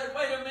eunuchs said,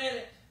 wait a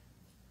minute.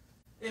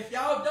 If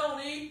y'all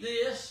don't eat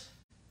this,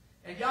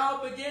 and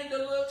y'all begin to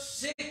look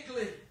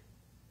sickly,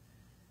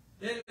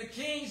 then the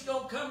king's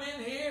going to come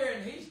in here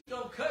and he's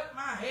going to cut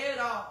my head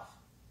off.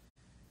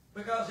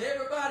 Because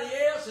everybody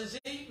else is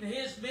eating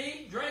his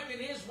meat, drinking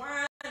his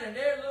wine, and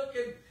they're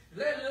looking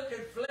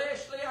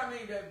fleshly. I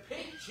mean, their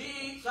pink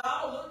cheeks,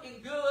 all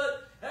looking good.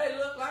 They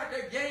look like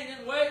they're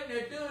gaining weight and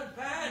they're doing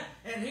fine.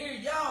 And here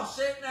y'all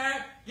sitting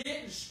there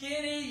getting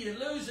skinny, you're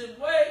losing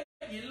weight,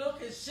 you're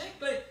looking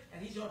sickly,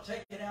 and he's going to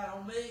take it out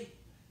on me.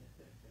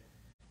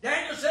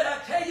 Daniel said, I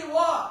tell you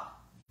what.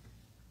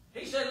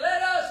 He said,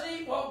 let us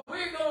eat what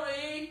we're going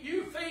to eat.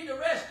 You feed the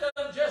rest of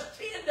them just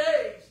 10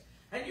 days.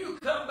 And you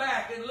come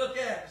back and look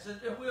at us,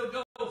 and we'll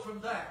go from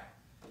there.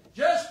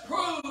 Just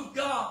prove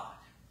God.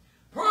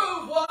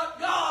 Prove what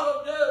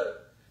God will do.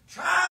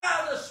 Try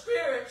the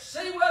Spirit.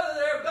 See whether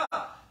they're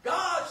God.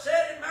 God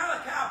said in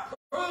Malachi,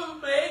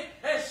 prove me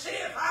and see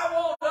if I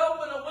won't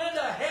open a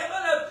window of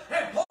heaven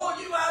and pour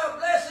you out a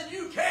blessing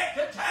you can't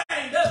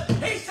contain.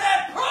 He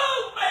said,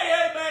 prove me,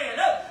 amen.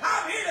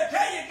 I'm here to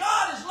tell you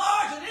God is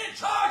large and in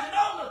charge and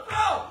on the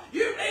throne.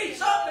 You need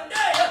something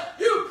today.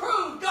 You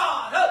prove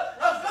God.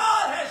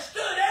 God has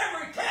stood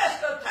every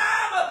test of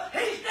time.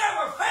 He's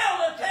never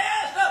failed a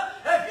test.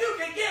 If you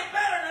can get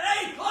better than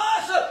A+,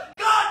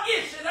 God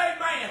gets it,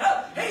 amen.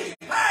 He's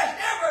passed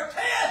every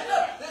test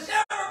that's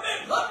ever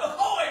been put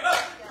before him.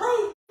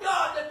 Prove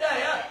God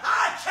today.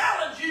 I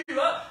challenge you.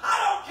 I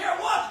don't care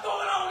what's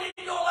going on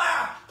in your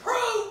life.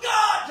 Prove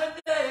God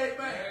today,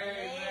 amen.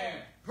 Amen.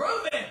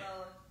 Prove Him.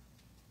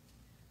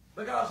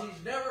 Because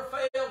He's never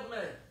failed me.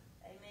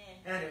 Amen.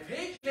 And if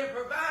He can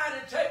provide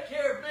and take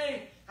care of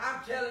me,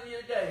 I'm telling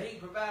you today, He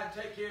can provide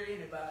and take care of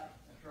anybody.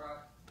 That's right.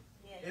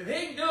 Yes. If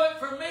He can do it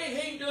for me,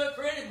 He can do it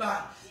for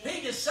anybody. Yes.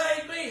 He can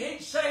save me, He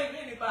can save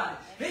anybody.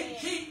 Amen. He can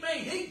keep me,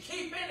 He can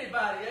keep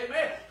anybody.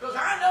 Amen. Because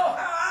I know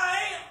how I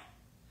am.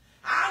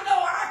 I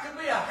know I can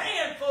be a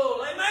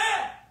handful.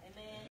 Amen.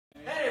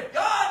 Amen. And if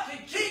God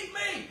can keep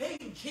me, He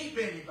can keep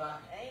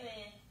anybody.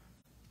 Amen.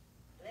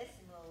 Bless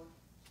him, Lord.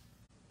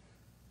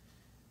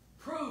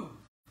 Prove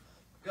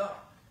God.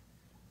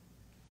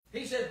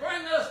 He said,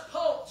 bring us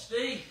pulse,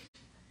 Steve.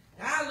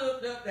 And I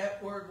looked up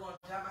that word one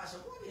time. I said,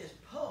 what is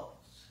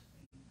pulse?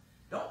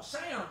 Don't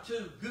sound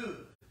too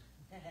good.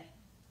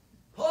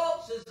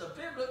 Pulse is a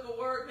biblical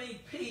word, means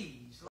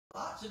peas.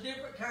 Lots of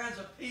different kinds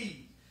of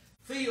peas.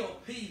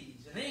 Field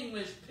peas and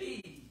English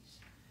peas.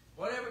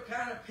 Whatever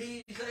kind of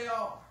peas they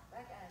are.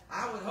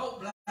 I would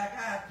hope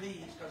black-eyed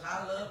peas, because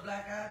I love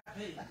black-eyed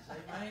peas.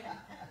 Amen?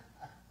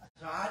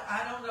 So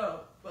I don't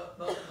know. But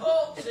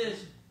pulse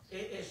is,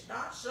 it's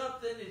not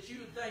something that you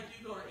would think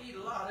you're going to eat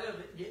a lot of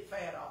it and get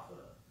fat off of.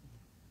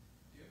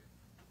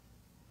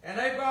 And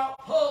they brought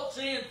pulse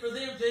in for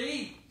them to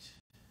eat.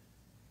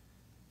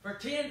 For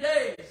 10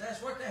 days,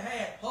 that's what they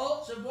had,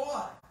 pulse and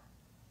water.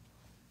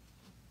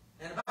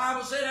 And the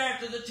Bible said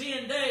after the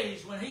 10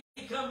 days, when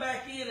he come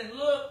back in and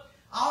looked,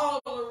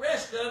 all the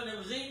rest of them that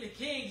was eating the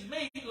king's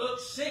meat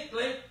looked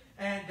sickly,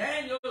 and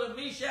Daniel and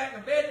Meshach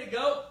and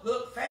Abednego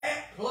looked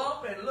fat,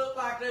 plump, and looked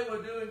like they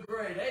were doing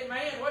great.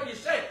 Amen? What do you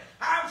say?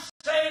 I'm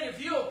saying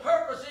if you'll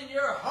purpose in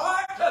your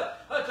heart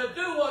to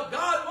do what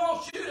God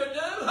wants you to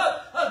do,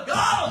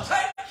 God will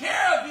take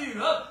care of you.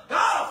 God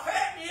will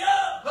fatten you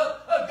up.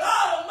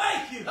 God will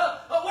make you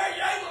where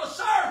you're able to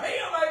serve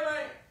Him.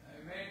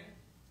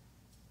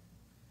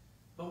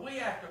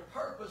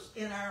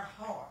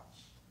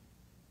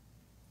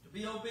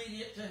 be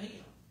obedient to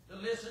Him, to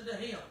listen to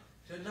Him,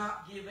 to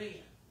not give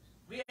in.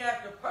 We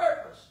have to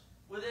purpose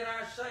within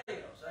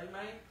ourselves.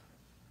 Amen?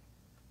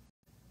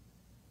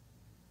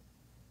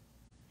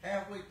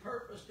 Have we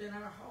purposed in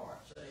our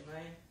hearts,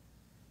 amen,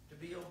 to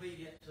be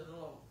obedient to the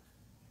Lord?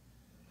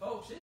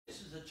 Folks,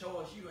 this is a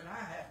choice you and I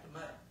have to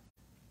make.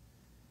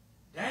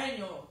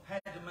 Daniel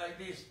had to make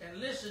this, and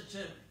listen to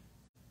me.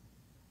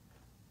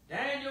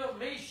 Daniel,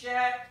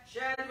 Meshach,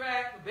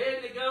 Shadrach,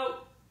 Abednego,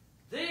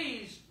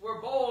 these were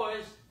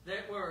boys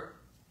that were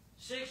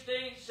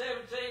 16,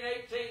 17,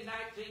 18,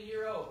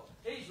 19-year-olds.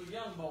 These were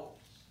young boys.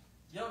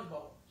 Young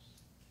boys.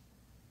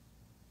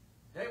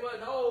 They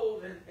wasn't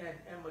old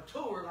and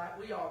mature like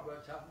we are,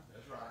 Brother Tommy.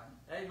 That's right.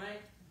 Amen.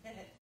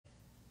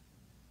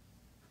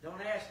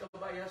 Don't ask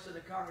nobody else in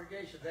the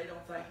congregation. They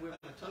don't think we're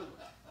mature.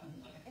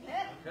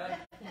 Okay?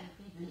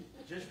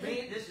 Just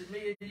me, this is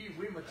me and you.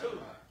 We're mature.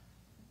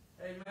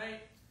 Amen.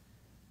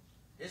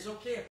 It's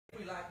okay if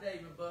we like Dave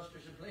and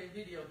Buster's and playing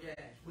video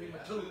games. We're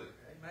mature.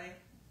 Amen.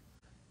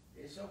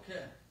 It's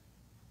okay.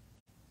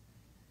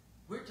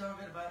 We're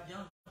talking about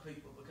young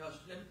people because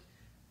let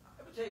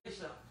me tell you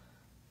something.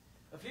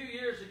 A few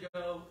years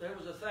ago, there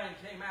was a thing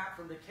came out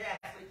from the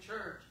Catholic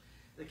Church.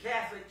 The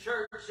Catholic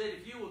Church said,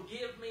 if you will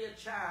give me a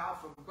child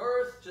from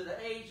birth to the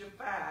age of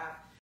 5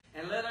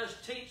 and let us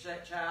teach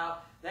that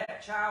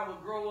child will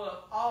grow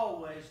up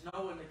always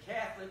knowing the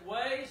Catholic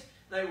ways.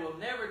 They will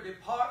never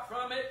depart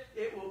from it.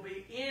 It will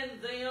be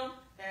in them,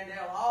 and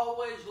they'll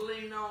always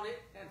lean on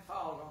it and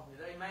fall on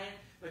it. Amen?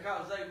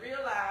 Because they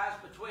realize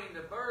between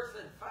the birth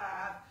and 5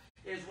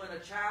 is when a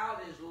child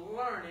is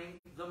learning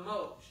the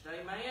most.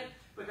 Amen?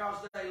 Because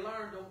they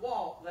learn to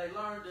walk, they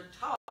learn to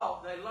talk,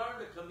 they learn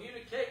to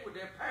communicate with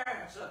their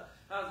parents.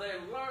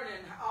 They're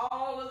learning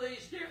all of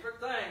these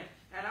different things.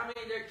 And I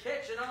mean, they're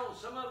catching on.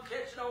 Some of them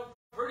catching on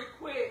pretty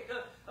quick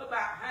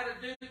about how to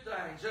do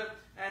things.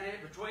 And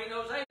in between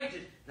those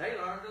ages, they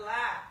learn to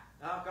lie.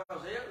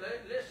 Because,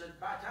 listen,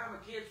 by the time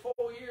a kid's 4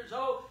 years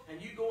old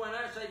and you go in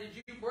there and say, did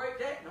you break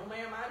that? No,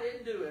 ma'am, I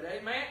didn't do it.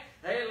 Amen?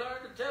 They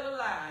learn to tell a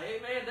lie.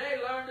 Amen? They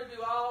learn to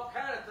do all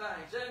kind of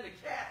things. And the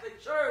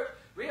Catholic Church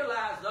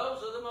realized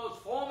those are the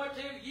most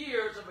formative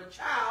years of a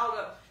child.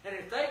 And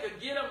if they could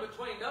get them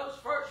between those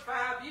first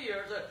 5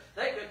 years,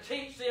 they could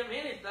teach them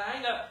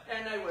anything,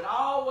 and they would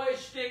always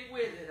stick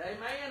with it.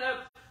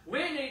 Amen?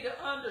 We need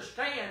to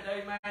understand,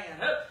 amen,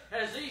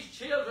 as these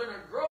children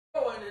are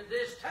growing at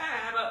this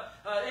time,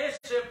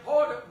 it's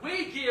important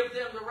we give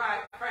them the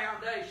right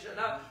foundation.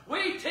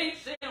 We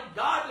teach them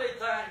godly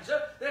things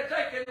that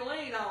they can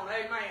lean on,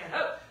 amen.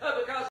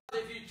 Because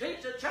if you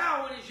teach a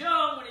child when he's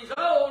young, when he's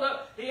old,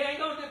 he ain't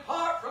going to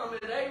depart from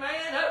it,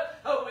 amen.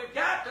 We've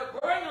got to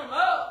bring them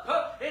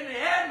up in the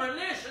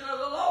admonition of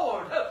the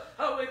Lord.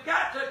 We've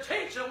got to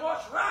teach them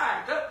what's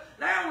right.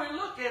 Now we're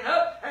looking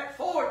at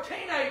 4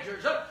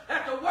 teenagers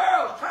that the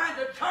world's trying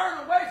to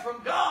turn away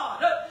from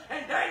God.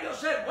 And Daniel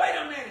said, wait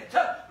a minute,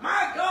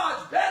 my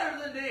God's better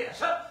than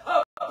this.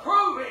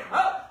 Prove Him.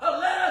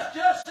 Let us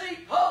just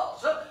eat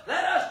pulse.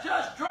 Let us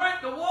just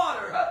drink the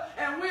water.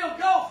 And we'll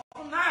go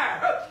from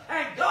there.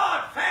 And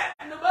God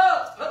fattened them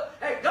up.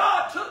 And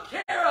God took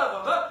care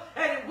of them.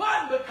 And it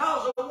wasn't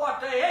because of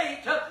what they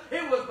ate.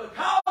 It was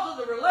because of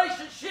the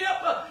relationship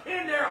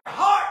in their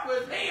heart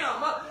with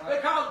Him.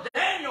 Because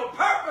Daniel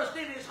purposed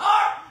in his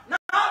heart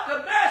not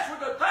to mess with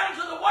the things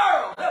of the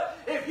world.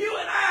 If you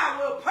and I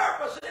will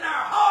purpose in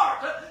our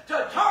heart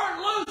to turn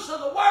loose of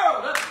the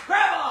world,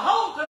 grab a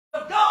hold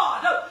of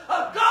God,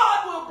 God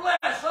will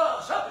bless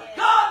us.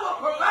 God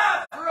will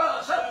provide for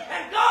us.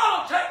 And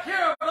God will take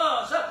care of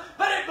us.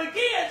 But it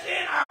begins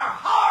in our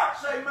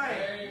hearts.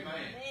 Amen.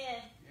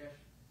 Amen. Yes.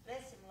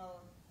 Bless Him,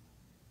 Lord.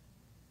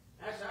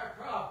 That's our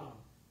problem.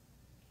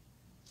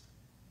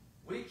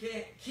 We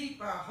can't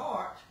keep our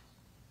heart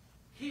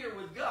here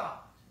with God.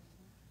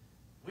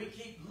 We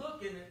keep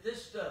looking at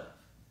this stuff.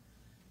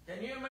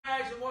 Can you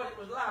imagine what it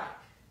was like?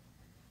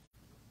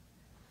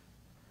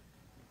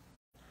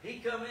 He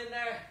come in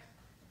there.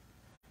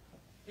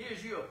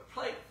 Here's you a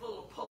plate full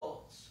of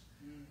pulse.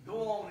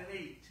 Go on and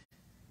eat.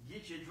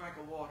 Get you a drink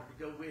of water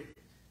to go with it.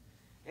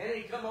 And then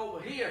he come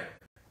over here.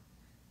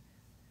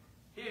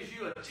 Here's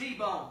you a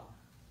T-bone.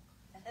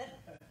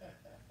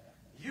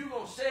 You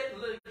gonna sit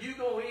and look, you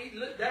gonna eat.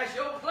 Look, that's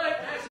your plate.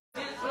 That's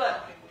his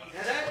plate.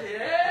 And that,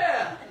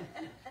 yeah.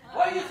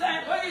 What do you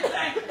think? What do you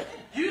think?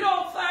 You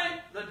don't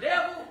think the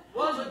devil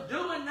wasn't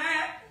doing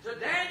that to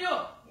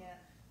Daniel? Yeah.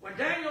 When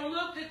Daniel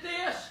looked at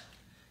this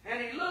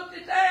and he looked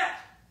at that,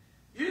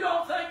 you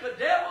don't think the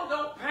devil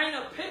don't paint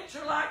a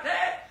picture like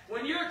that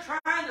when you're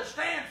trying to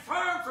stand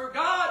firm for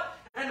God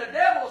and the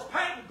devil's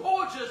painting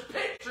gorgeous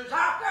pictures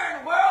out there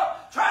in the world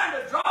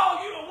trying to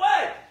draw you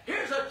away?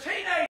 Here's a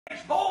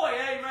teenage boy,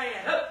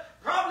 amen,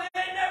 probably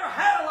ain't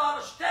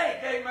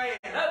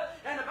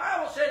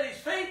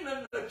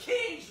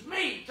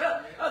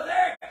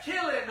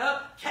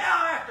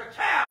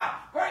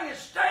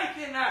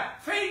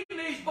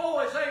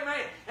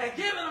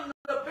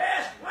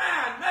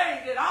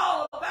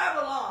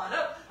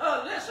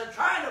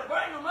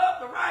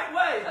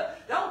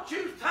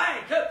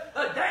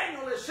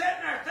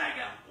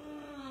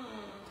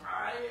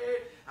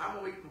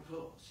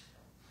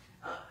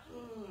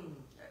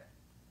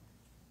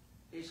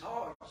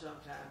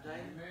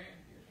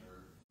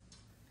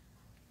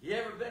You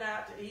ever been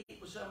out to eat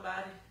with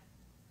somebody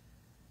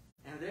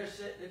and they're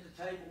sitting at the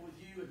table with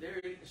you and they're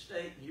eating a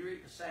steak and you're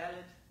eating a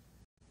salad?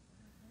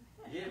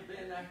 You ever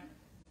been there?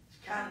 It's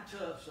kind of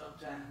tough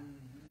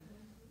sometimes.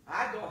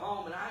 I go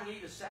home and I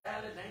eat a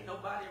salad and ain't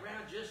nobody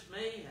around, just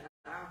me, and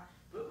I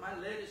put my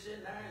lettuce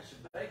in there and some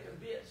bacon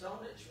bits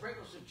on it,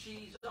 sprinkle some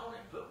cheese on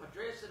it, put my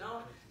dressing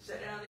on it, sit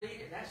down and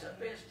eat it. That's the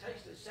best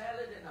tasting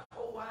salad in the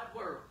whole wide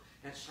world.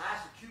 And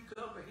slice a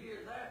cucumber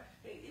here and there.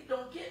 It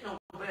don't get no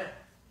better.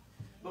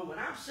 But when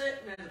I'm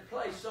sitting in a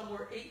place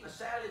somewhere eating a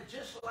salad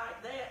just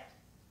like that,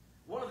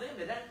 one of them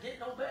that ain't get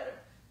no better,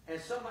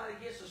 and somebody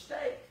gets a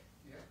steak,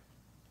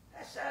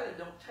 that salad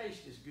don't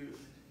taste as good.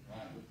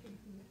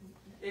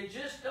 It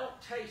just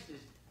don't taste as.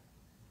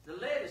 The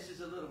lettuce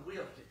is a little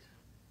wilted.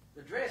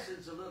 The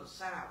dressing's a little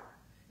sour.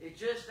 It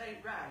just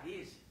ain't right,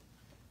 is it?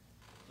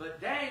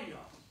 But Daniel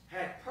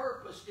had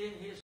purposed in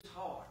his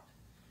heart.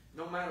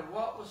 No matter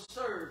what was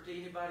served to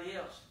anybody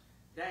else,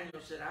 Daniel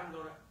said, I'm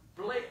going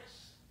to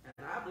bless.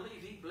 And I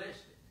believe he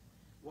blessed it.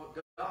 What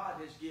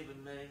God has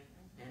given me,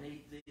 and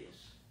eat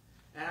this.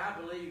 And I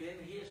believe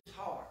in his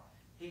heart,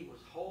 he was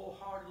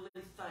wholeheartedly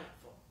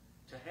thankful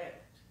to have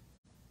it.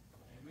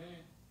 Amen.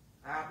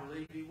 I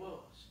believe he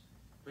was.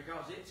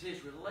 Because it's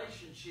his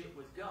relationship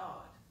with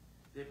God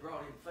that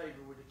brought him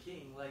favor with the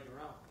king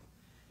later on.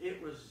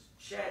 It was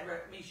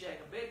Shadrach, Meshach,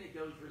 and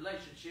Abednego's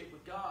relationship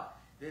with God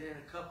that in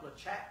a couple of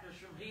chapters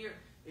from here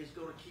is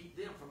going to keep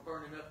them from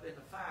burning up in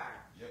the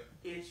fire. Yep.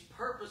 It's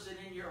purposing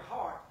in your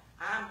heart.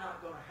 I'm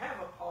not going to have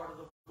a part of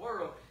the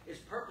world. It's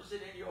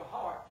purposing in your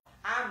heart.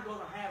 I'm going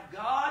to have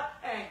God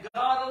and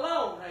God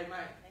alone.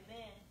 Amen.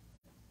 Amen.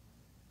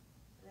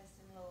 Bless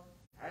him, Lord.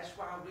 That's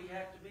why we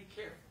have to be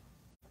careful.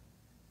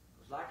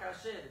 Because like I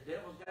said, the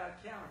devil's got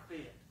a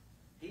counterfeit.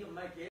 He'll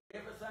make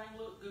everything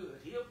look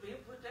good. He'll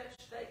put that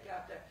steak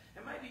out there.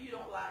 And maybe you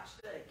don't like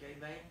steak,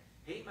 amen?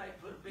 He may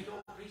put a big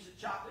old piece of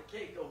chocolate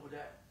cake over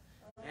there.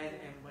 And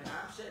when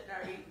I'm sitting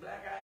there eating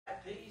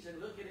black-eyed peas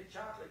and looking at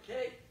chocolate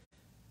cake,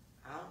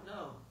 I don't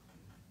know.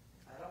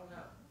 I don't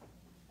know.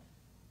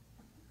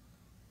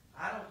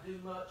 I don't do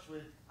much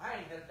with, I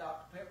ain't had a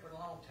Dr. Pepper in a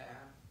long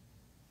time.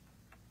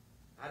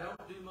 I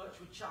don't do much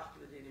with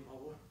chocolate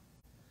anymore.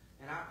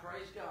 And I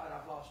praise God,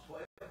 I've lost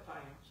 12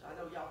 pounds. I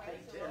know y'all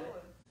can't tell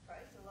it.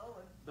 Praise the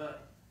Lord.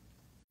 But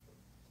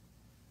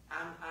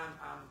I'm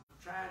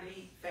trying to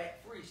eat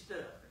fat-free stuff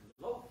and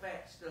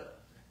low-fat stuff.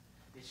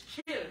 It's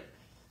killing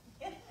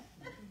me.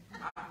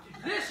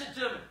 Listen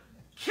to me.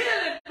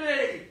 Killing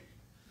me.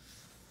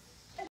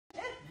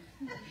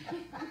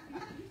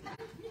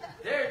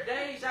 There are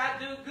days I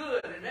do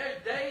good, and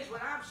there's days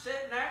when I'm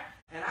sitting there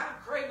and I'm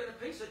craving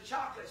a piece of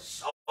chocolate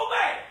so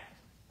bad.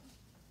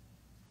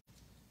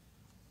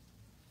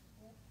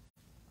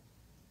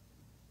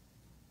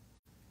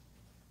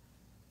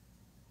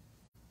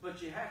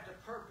 But you have to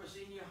purpose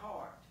in your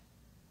heart.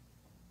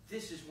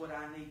 This is what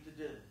I need to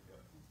do.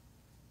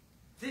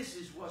 This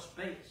is what's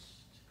best.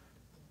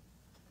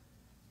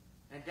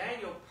 And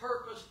Daniel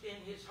purposed in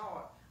his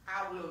heart,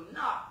 I will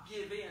not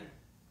give in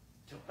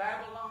to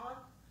Babylon,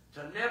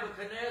 to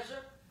Nebuchadnezzar,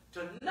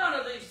 to none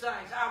of these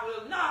things. I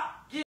will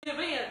not give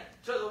in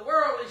to the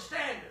worldly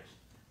standards.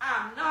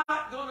 I'm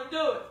not going to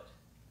do it.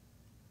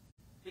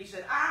 He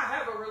said, I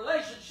have a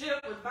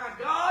relationship with my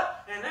God,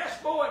 and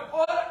that's more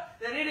important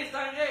than anything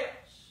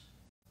else.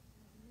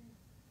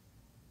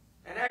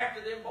 And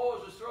after them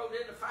boys was thrown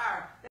in the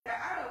fire,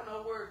 I don't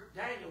know where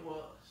Daniel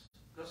was.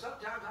 Because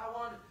sometimes I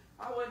wonder,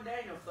 why wasn't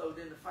Daniel thrown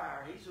in the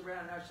fire? He's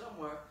around there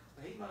somewhere.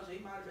 But he might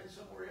have been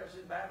somewhere else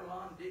in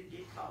Babylon and didn't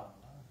get caught.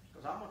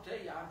 Because I'm going to tell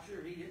you, I'm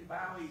sure he didn't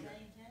bow either.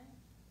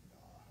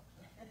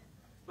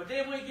 But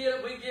then we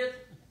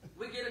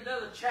get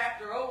another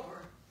chapter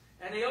over,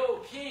 and the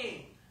old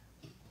king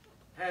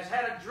has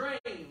had a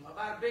dream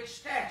about a big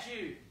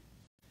statue.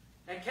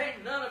 And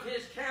can't none of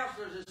his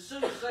counselors and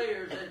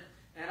soothsayers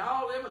and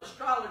all them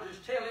astrologers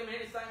tell him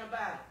anything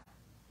about it.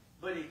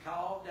 But he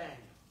called Daniel.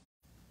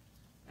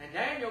 And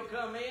Daniel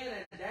come in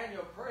and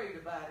Daniel prayed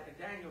about it. And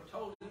Daniel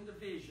told him the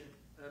vision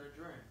of the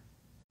dream.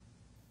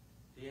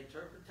 The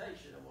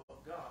interpretation of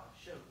what God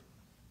showed him.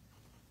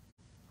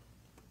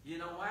 You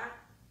know why?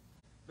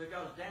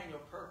 Because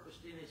Daniel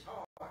purposed in his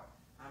heart,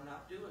 I'm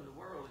not doing the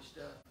worldly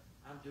stuff.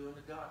 I'm doing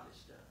the godly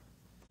stuff.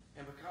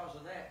 And because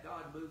of that,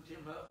 God moved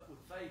him up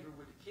with favor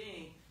with the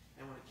king.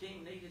 And when the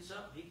king needed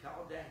something, he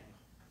called Daniel.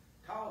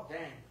 Called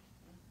Daniel.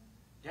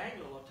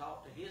 Daniel will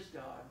talk to his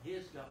God and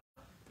his God.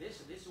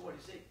 Listen, this is what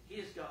he said.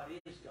 His God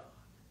is God.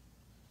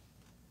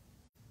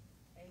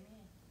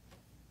 Amen.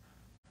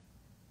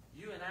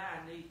 You and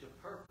I need to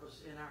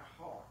purpose in our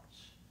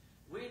hearts.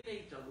 We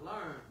need to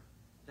learn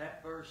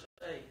that verse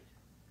 8.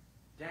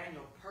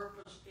 Daniel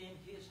purposed in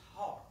his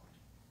heart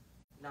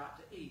not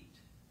to eat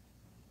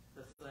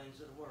the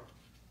things of the world.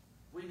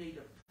 We need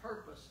a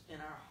purpose in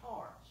our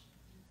hearts.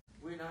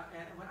 We're not,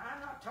 and when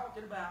I'm not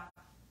talking about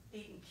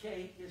eating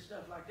cake and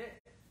stuff like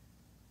that,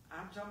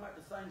 I'm talking about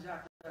the things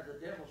out there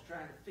the devil's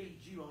trying to feed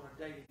you on a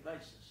daily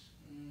basis.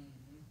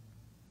 Mm-hmm.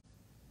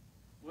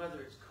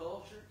 Whether it's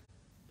culture,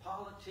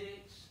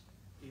 politics,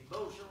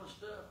 emotional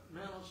stuff,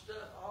 mental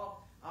stuff,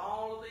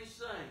 all of these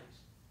things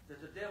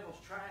that the devil's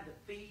trying to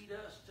feed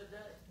us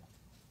today.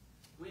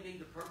 We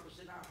need a purpose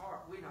in our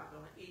heart. We're not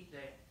going to eat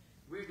that.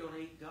 We're going to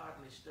eat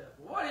godly stuff.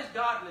 What is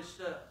godly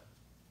stuff?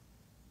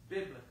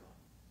 Biblical.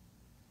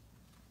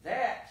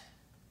 That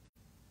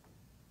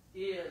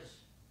is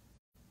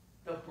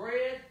the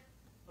bread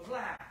of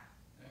life.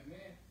 Amen.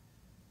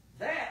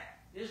 That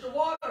is the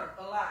water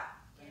of life.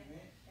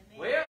 Amen.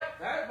 Well,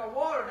 there's my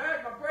water,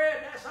 there's my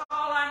bread, that's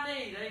all I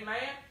need.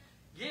 Amen.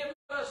 Give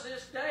us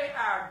this day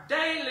our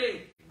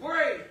daily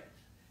bread.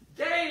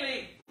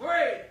 Daily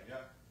bread.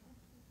 Yep.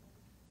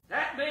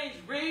 That means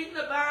reading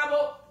the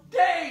Bible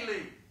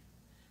daily.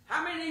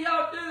 How many of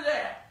y'all do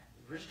that?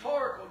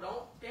 Rhetorical.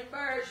 Don't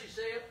embarrass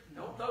yourself.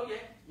 Don't throw you.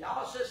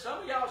 Y'all said,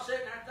 some of y'all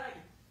sitting there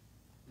thinking,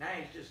 now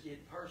he's just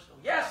getting personal.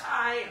 Yes,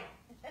 I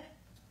am.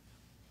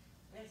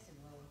 Listen,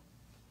 Lord.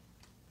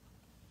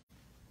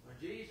 When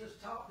Jesus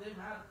taught them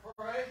how to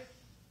pray,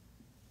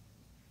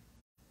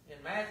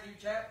 in Matthew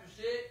chapter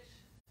 6,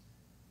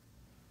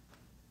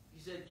 he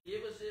said,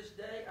 give us this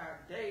day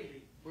our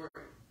daily bread.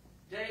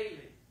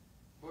 Daily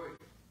bread.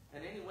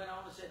 And then he went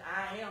on and said,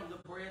 I am the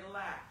bread of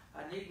life.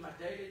 I need my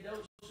daily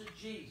dose of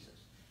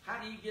Jesus.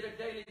 How do you get a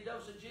daily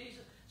dose of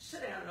Jesus?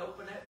 Sit down and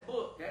open that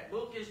book. That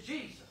book is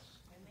Jesus.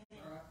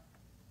 Amen.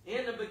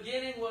 In the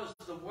beginning was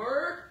the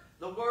Word.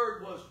 The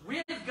Word was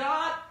with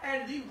God,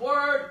 and the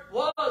Word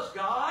was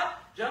God.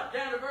 Jump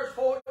down to verse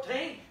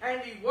 14.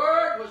 And the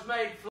Word was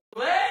made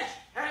flesh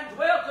and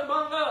dwelt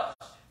among us.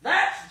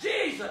 That's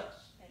Jesus.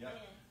 Amen.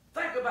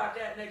 Think about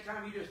that next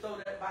time you just throw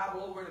that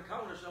Bible over in the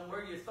corner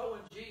somewhere. You're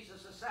throwing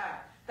Jesus aside.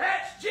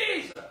 That's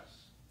Jesus.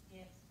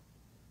 Yes.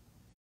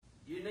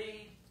 You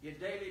need your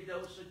daily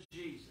dose of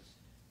Jesus.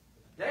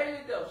 Daily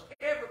dose.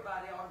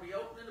 Everybody ought to be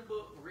opening the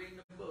book and reading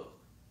the book.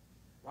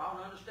 Well, I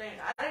don't understand.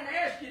 I didn't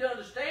ask you to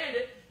understand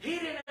it. He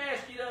didn't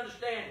ask you to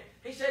understand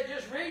it. He said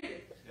just read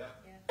it.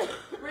 Yep. Yeah.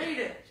 Read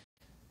it.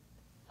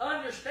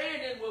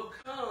 Understanding will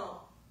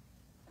come.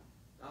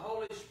 The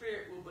Holy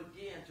Spirit will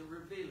begin to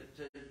reveal it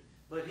to you.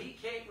 But He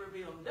can't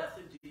reveal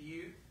nothing to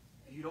you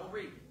if you don't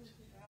read it.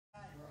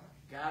 Right.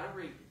 Got to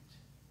read it.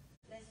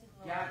 Listen,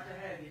 Lord. Got to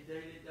have your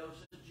daily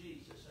dose of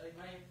Jesus.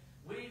 Amen.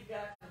 We've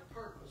got the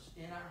purpose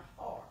in our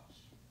hearts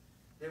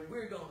that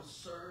we're going to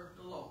serve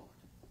the Lord.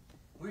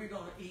 We're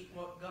going to eat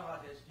what God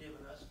has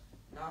given us,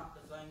 not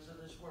the things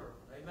of this world.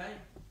 Amen?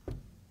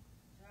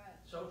 Right.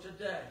 So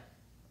today,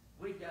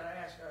 we've got to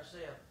ask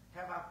ourselves,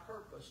 have I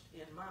purposed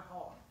in my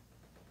heart?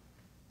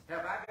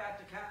 Have I got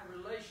the kind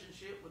of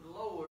relationship with the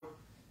Lord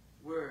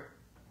where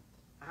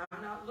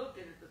I'm not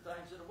looking at the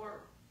things of the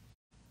world?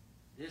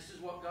 This is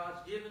what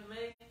God's given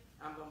me.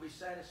 I'm going to be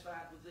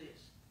satisfied with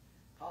this.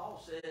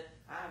 Paul said,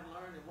 I have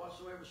learned in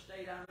whatsoever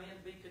state I'm in,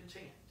 be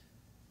content.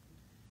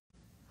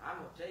 I'm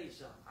going to tell you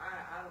something.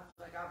 I don't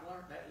think I've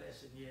learned that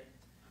lesson yet.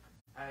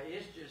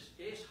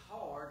 It's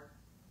hard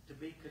to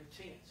be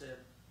content. So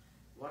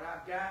what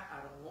I've got,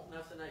 I don't want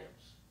nothing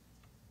else.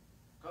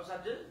 Because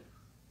I do.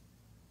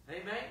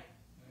 Amen?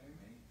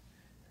 Amen.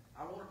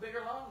 I want a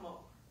bigger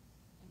lawnmower.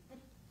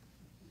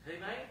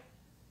 Amen?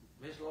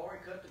 Miss Lori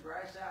cut the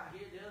grass out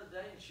here the other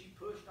day, and she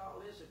pushed all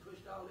this and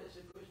pushed all this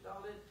and pushed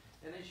all this.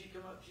 And then she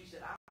come up, she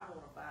said, I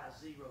want to buy a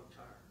zero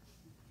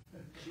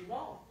turn. She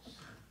wants.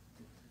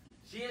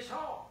 See, it's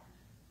hard.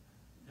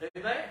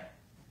 Amen?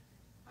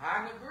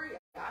 I can agree.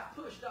 I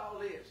pushed all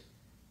this.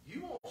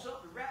 You want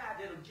something to ride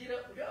that'll get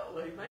up and go.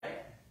 Amen?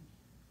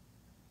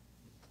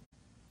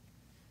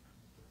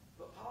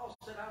 But Paul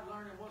said, I've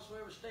learned in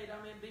whatsoever state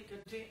I'm in, be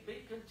content.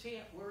 Be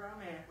content where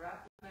I'm at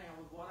right now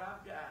with what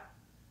I've got.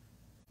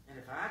 And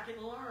if I can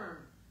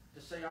learn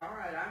to say, all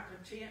right, I'm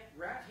content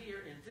right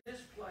here in this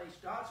place.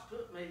 God's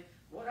put me,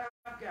 what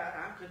I've got,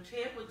 I'm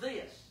content with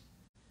this.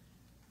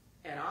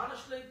 And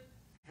honestly,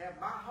 have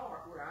my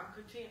heart where I'm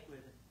content with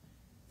it.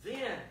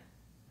 Then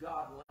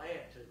God will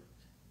add to it.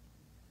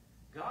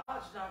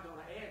 God's not going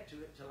to add to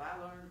it till I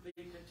learn to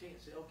be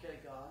content. Say, okay,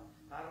 God,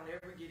 if I don't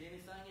ever get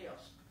anything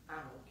else,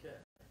 I'm okay.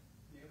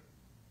 Yep.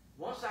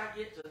 Once I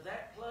get to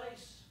that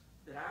place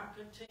that I'm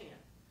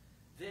content,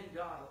 then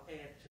God will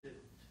add to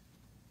it.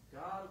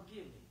 God will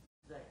give me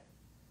that.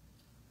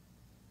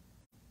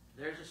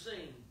 There's a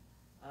scene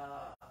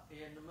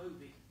in the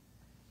movie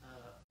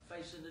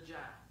Facing the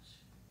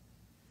Giants.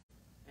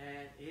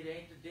 And it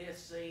ain't the death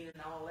scene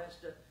and all that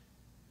stuff.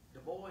 The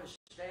boy is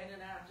standing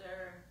out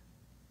there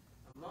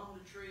among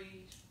the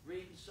trees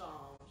reading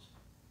Psalms,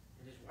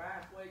 and his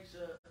wife wakes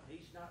up, and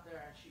he's not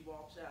there, and she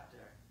walks out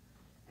there.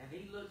 And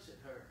he looks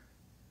at her,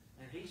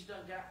 and he's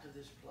done got to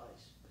this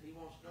place, but he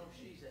wants to know if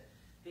she's there.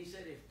 He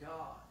said, if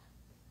God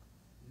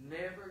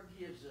never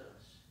gives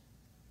us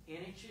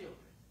any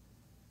children,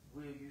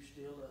 will you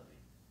still love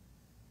Him?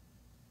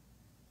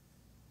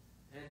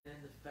 And then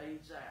it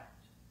fades out.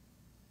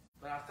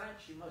 But I think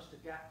she must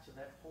have got to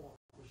that point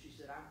where she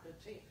said, I'm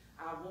content.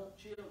 I want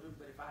children,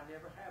 but if I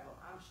never have them,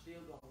 I'm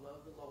still going to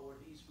love the Lord.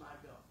 He's my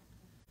God.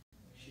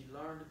 She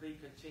learned to be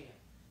content.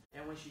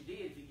 And when she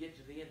did, if you get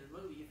to the end of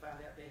the movie, you find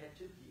out they had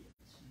 2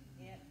 kids.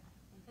 Yeah.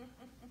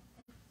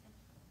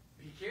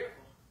 Be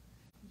careful.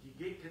 You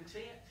get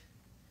content,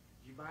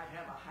 you might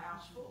have a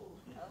house full.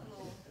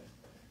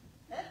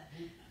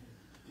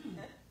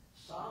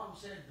 Psalm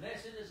said,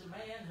 blessed is a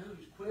man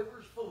whose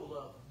quiver's full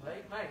of them.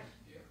 Amen.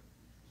 Yep.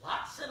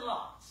 Lots and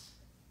lots.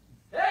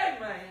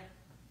 Amen.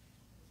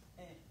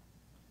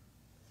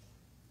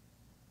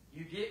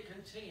 You get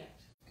content,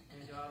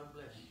 and God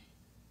will bless you.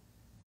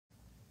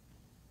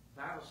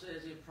 The Bible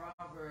says in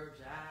Proverbs,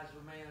 the eyes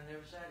of a man are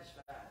never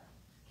satisfied.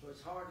 So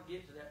it's hard to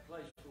get to that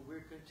place where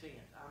we're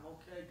content. I'm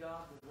okay,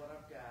 God, with what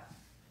I've got.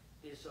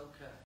 It's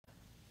okay.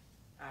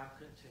 I'm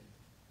content.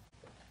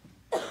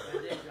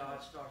 And then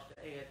God starts to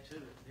add to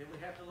it. Then we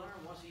have to learn,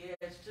 once He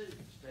adds to it,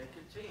 stay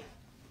content.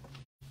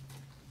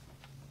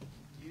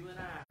 You and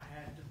I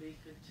have to be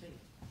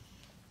content.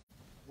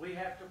 We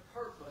have to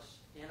purpose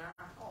in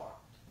our heart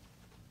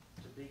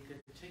to be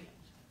content.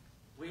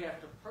 We have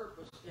to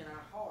purpose in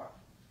our heart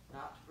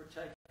not to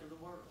partake of the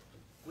world.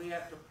 We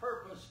have to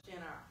purpose in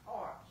our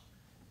hearts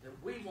that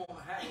we want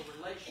to have a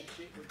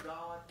relationship with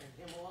God and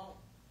Him alone.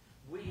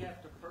 We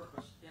have to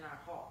purpose in our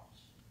hearts.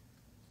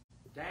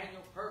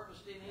 Daniel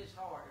purposed in his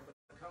heart, and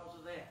because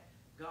of that,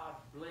 God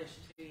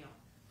blessed him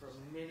for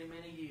many,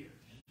 many years.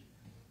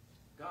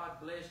 God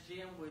blessed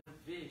him with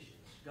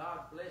visions.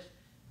 God blessed.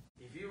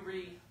 If you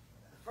read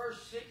the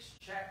first 6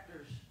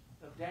 chapters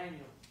of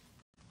Daniel,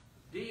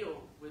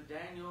 deal with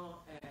Daniel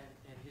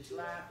and his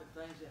life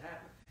and things that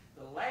happened.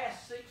 The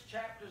last 6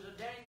 chapters of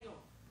Daniel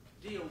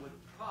deal with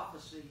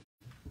prophecy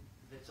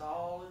that's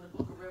all in the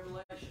book of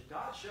Revelation.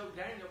 God showed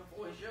Daniel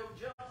before He showed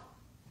John.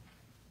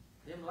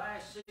 Them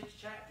last 6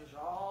 chapters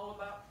are all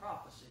about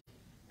prophecy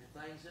and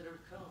things that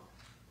are to come.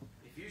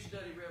 If you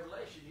study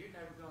Revelation, you're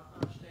never going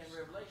to understand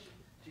Revelation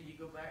till you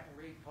go back and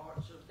read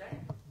parts of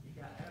Daniel. You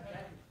got to have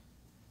Daniel.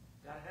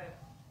 Got to have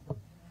it.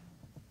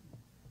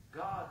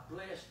 God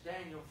blessed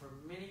Daniel for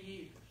many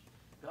years.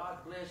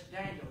 God blessed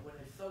Daniel when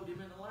they throwed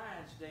him in the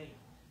lion's den.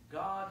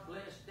 God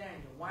blessed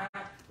Daniel. Why?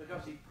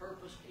 Because he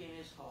purposed in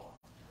his heart.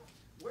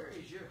 Where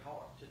is your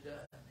heart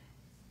today?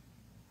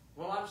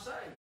 Well, I'm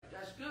saying,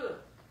 that's good.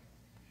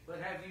 But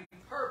have you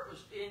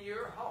purposed in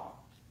your heart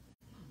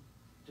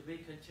to be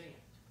content?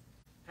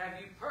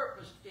 Have you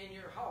purposed in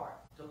your heart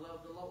to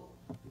love the Lord?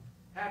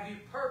 Have you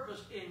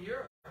purposed in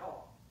your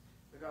heart?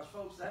 Because,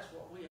 folks, that's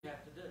what we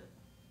have to do.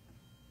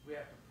 We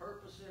have to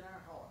purpose in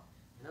our heart.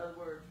 In other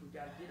words, we've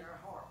got to get our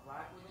heart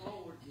right with the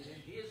Lord, get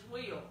in His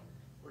will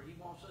where He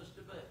wants us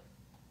to be.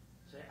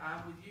 Say,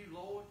 I'm with you,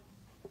 Lord,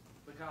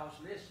 because,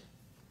 listen,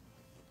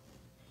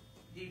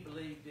 He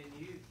believed in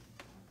you.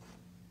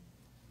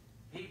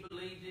 He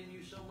believed in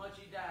you so much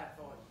He died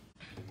for you.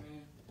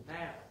 Amen.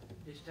 Now,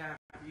 it's time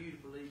for you to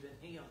believe in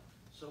Him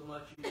so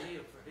much you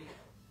live for Him.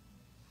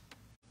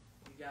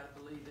 You got to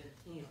believe in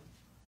Him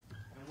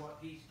and what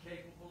He's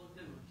capable of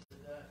doing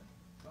today.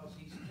 Because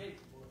He's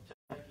capable of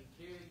taking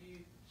care of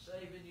you,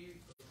 saving you,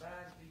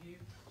 providing for you,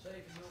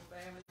 saving your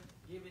family,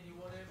 giving you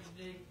whatever you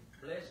need,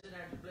 blessing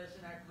after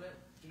blessing after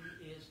blessing. He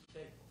is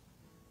capable.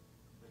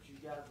 But you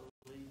got to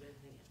believe in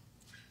Him.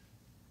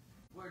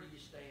 Where do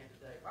you stand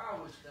today? I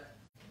always stand.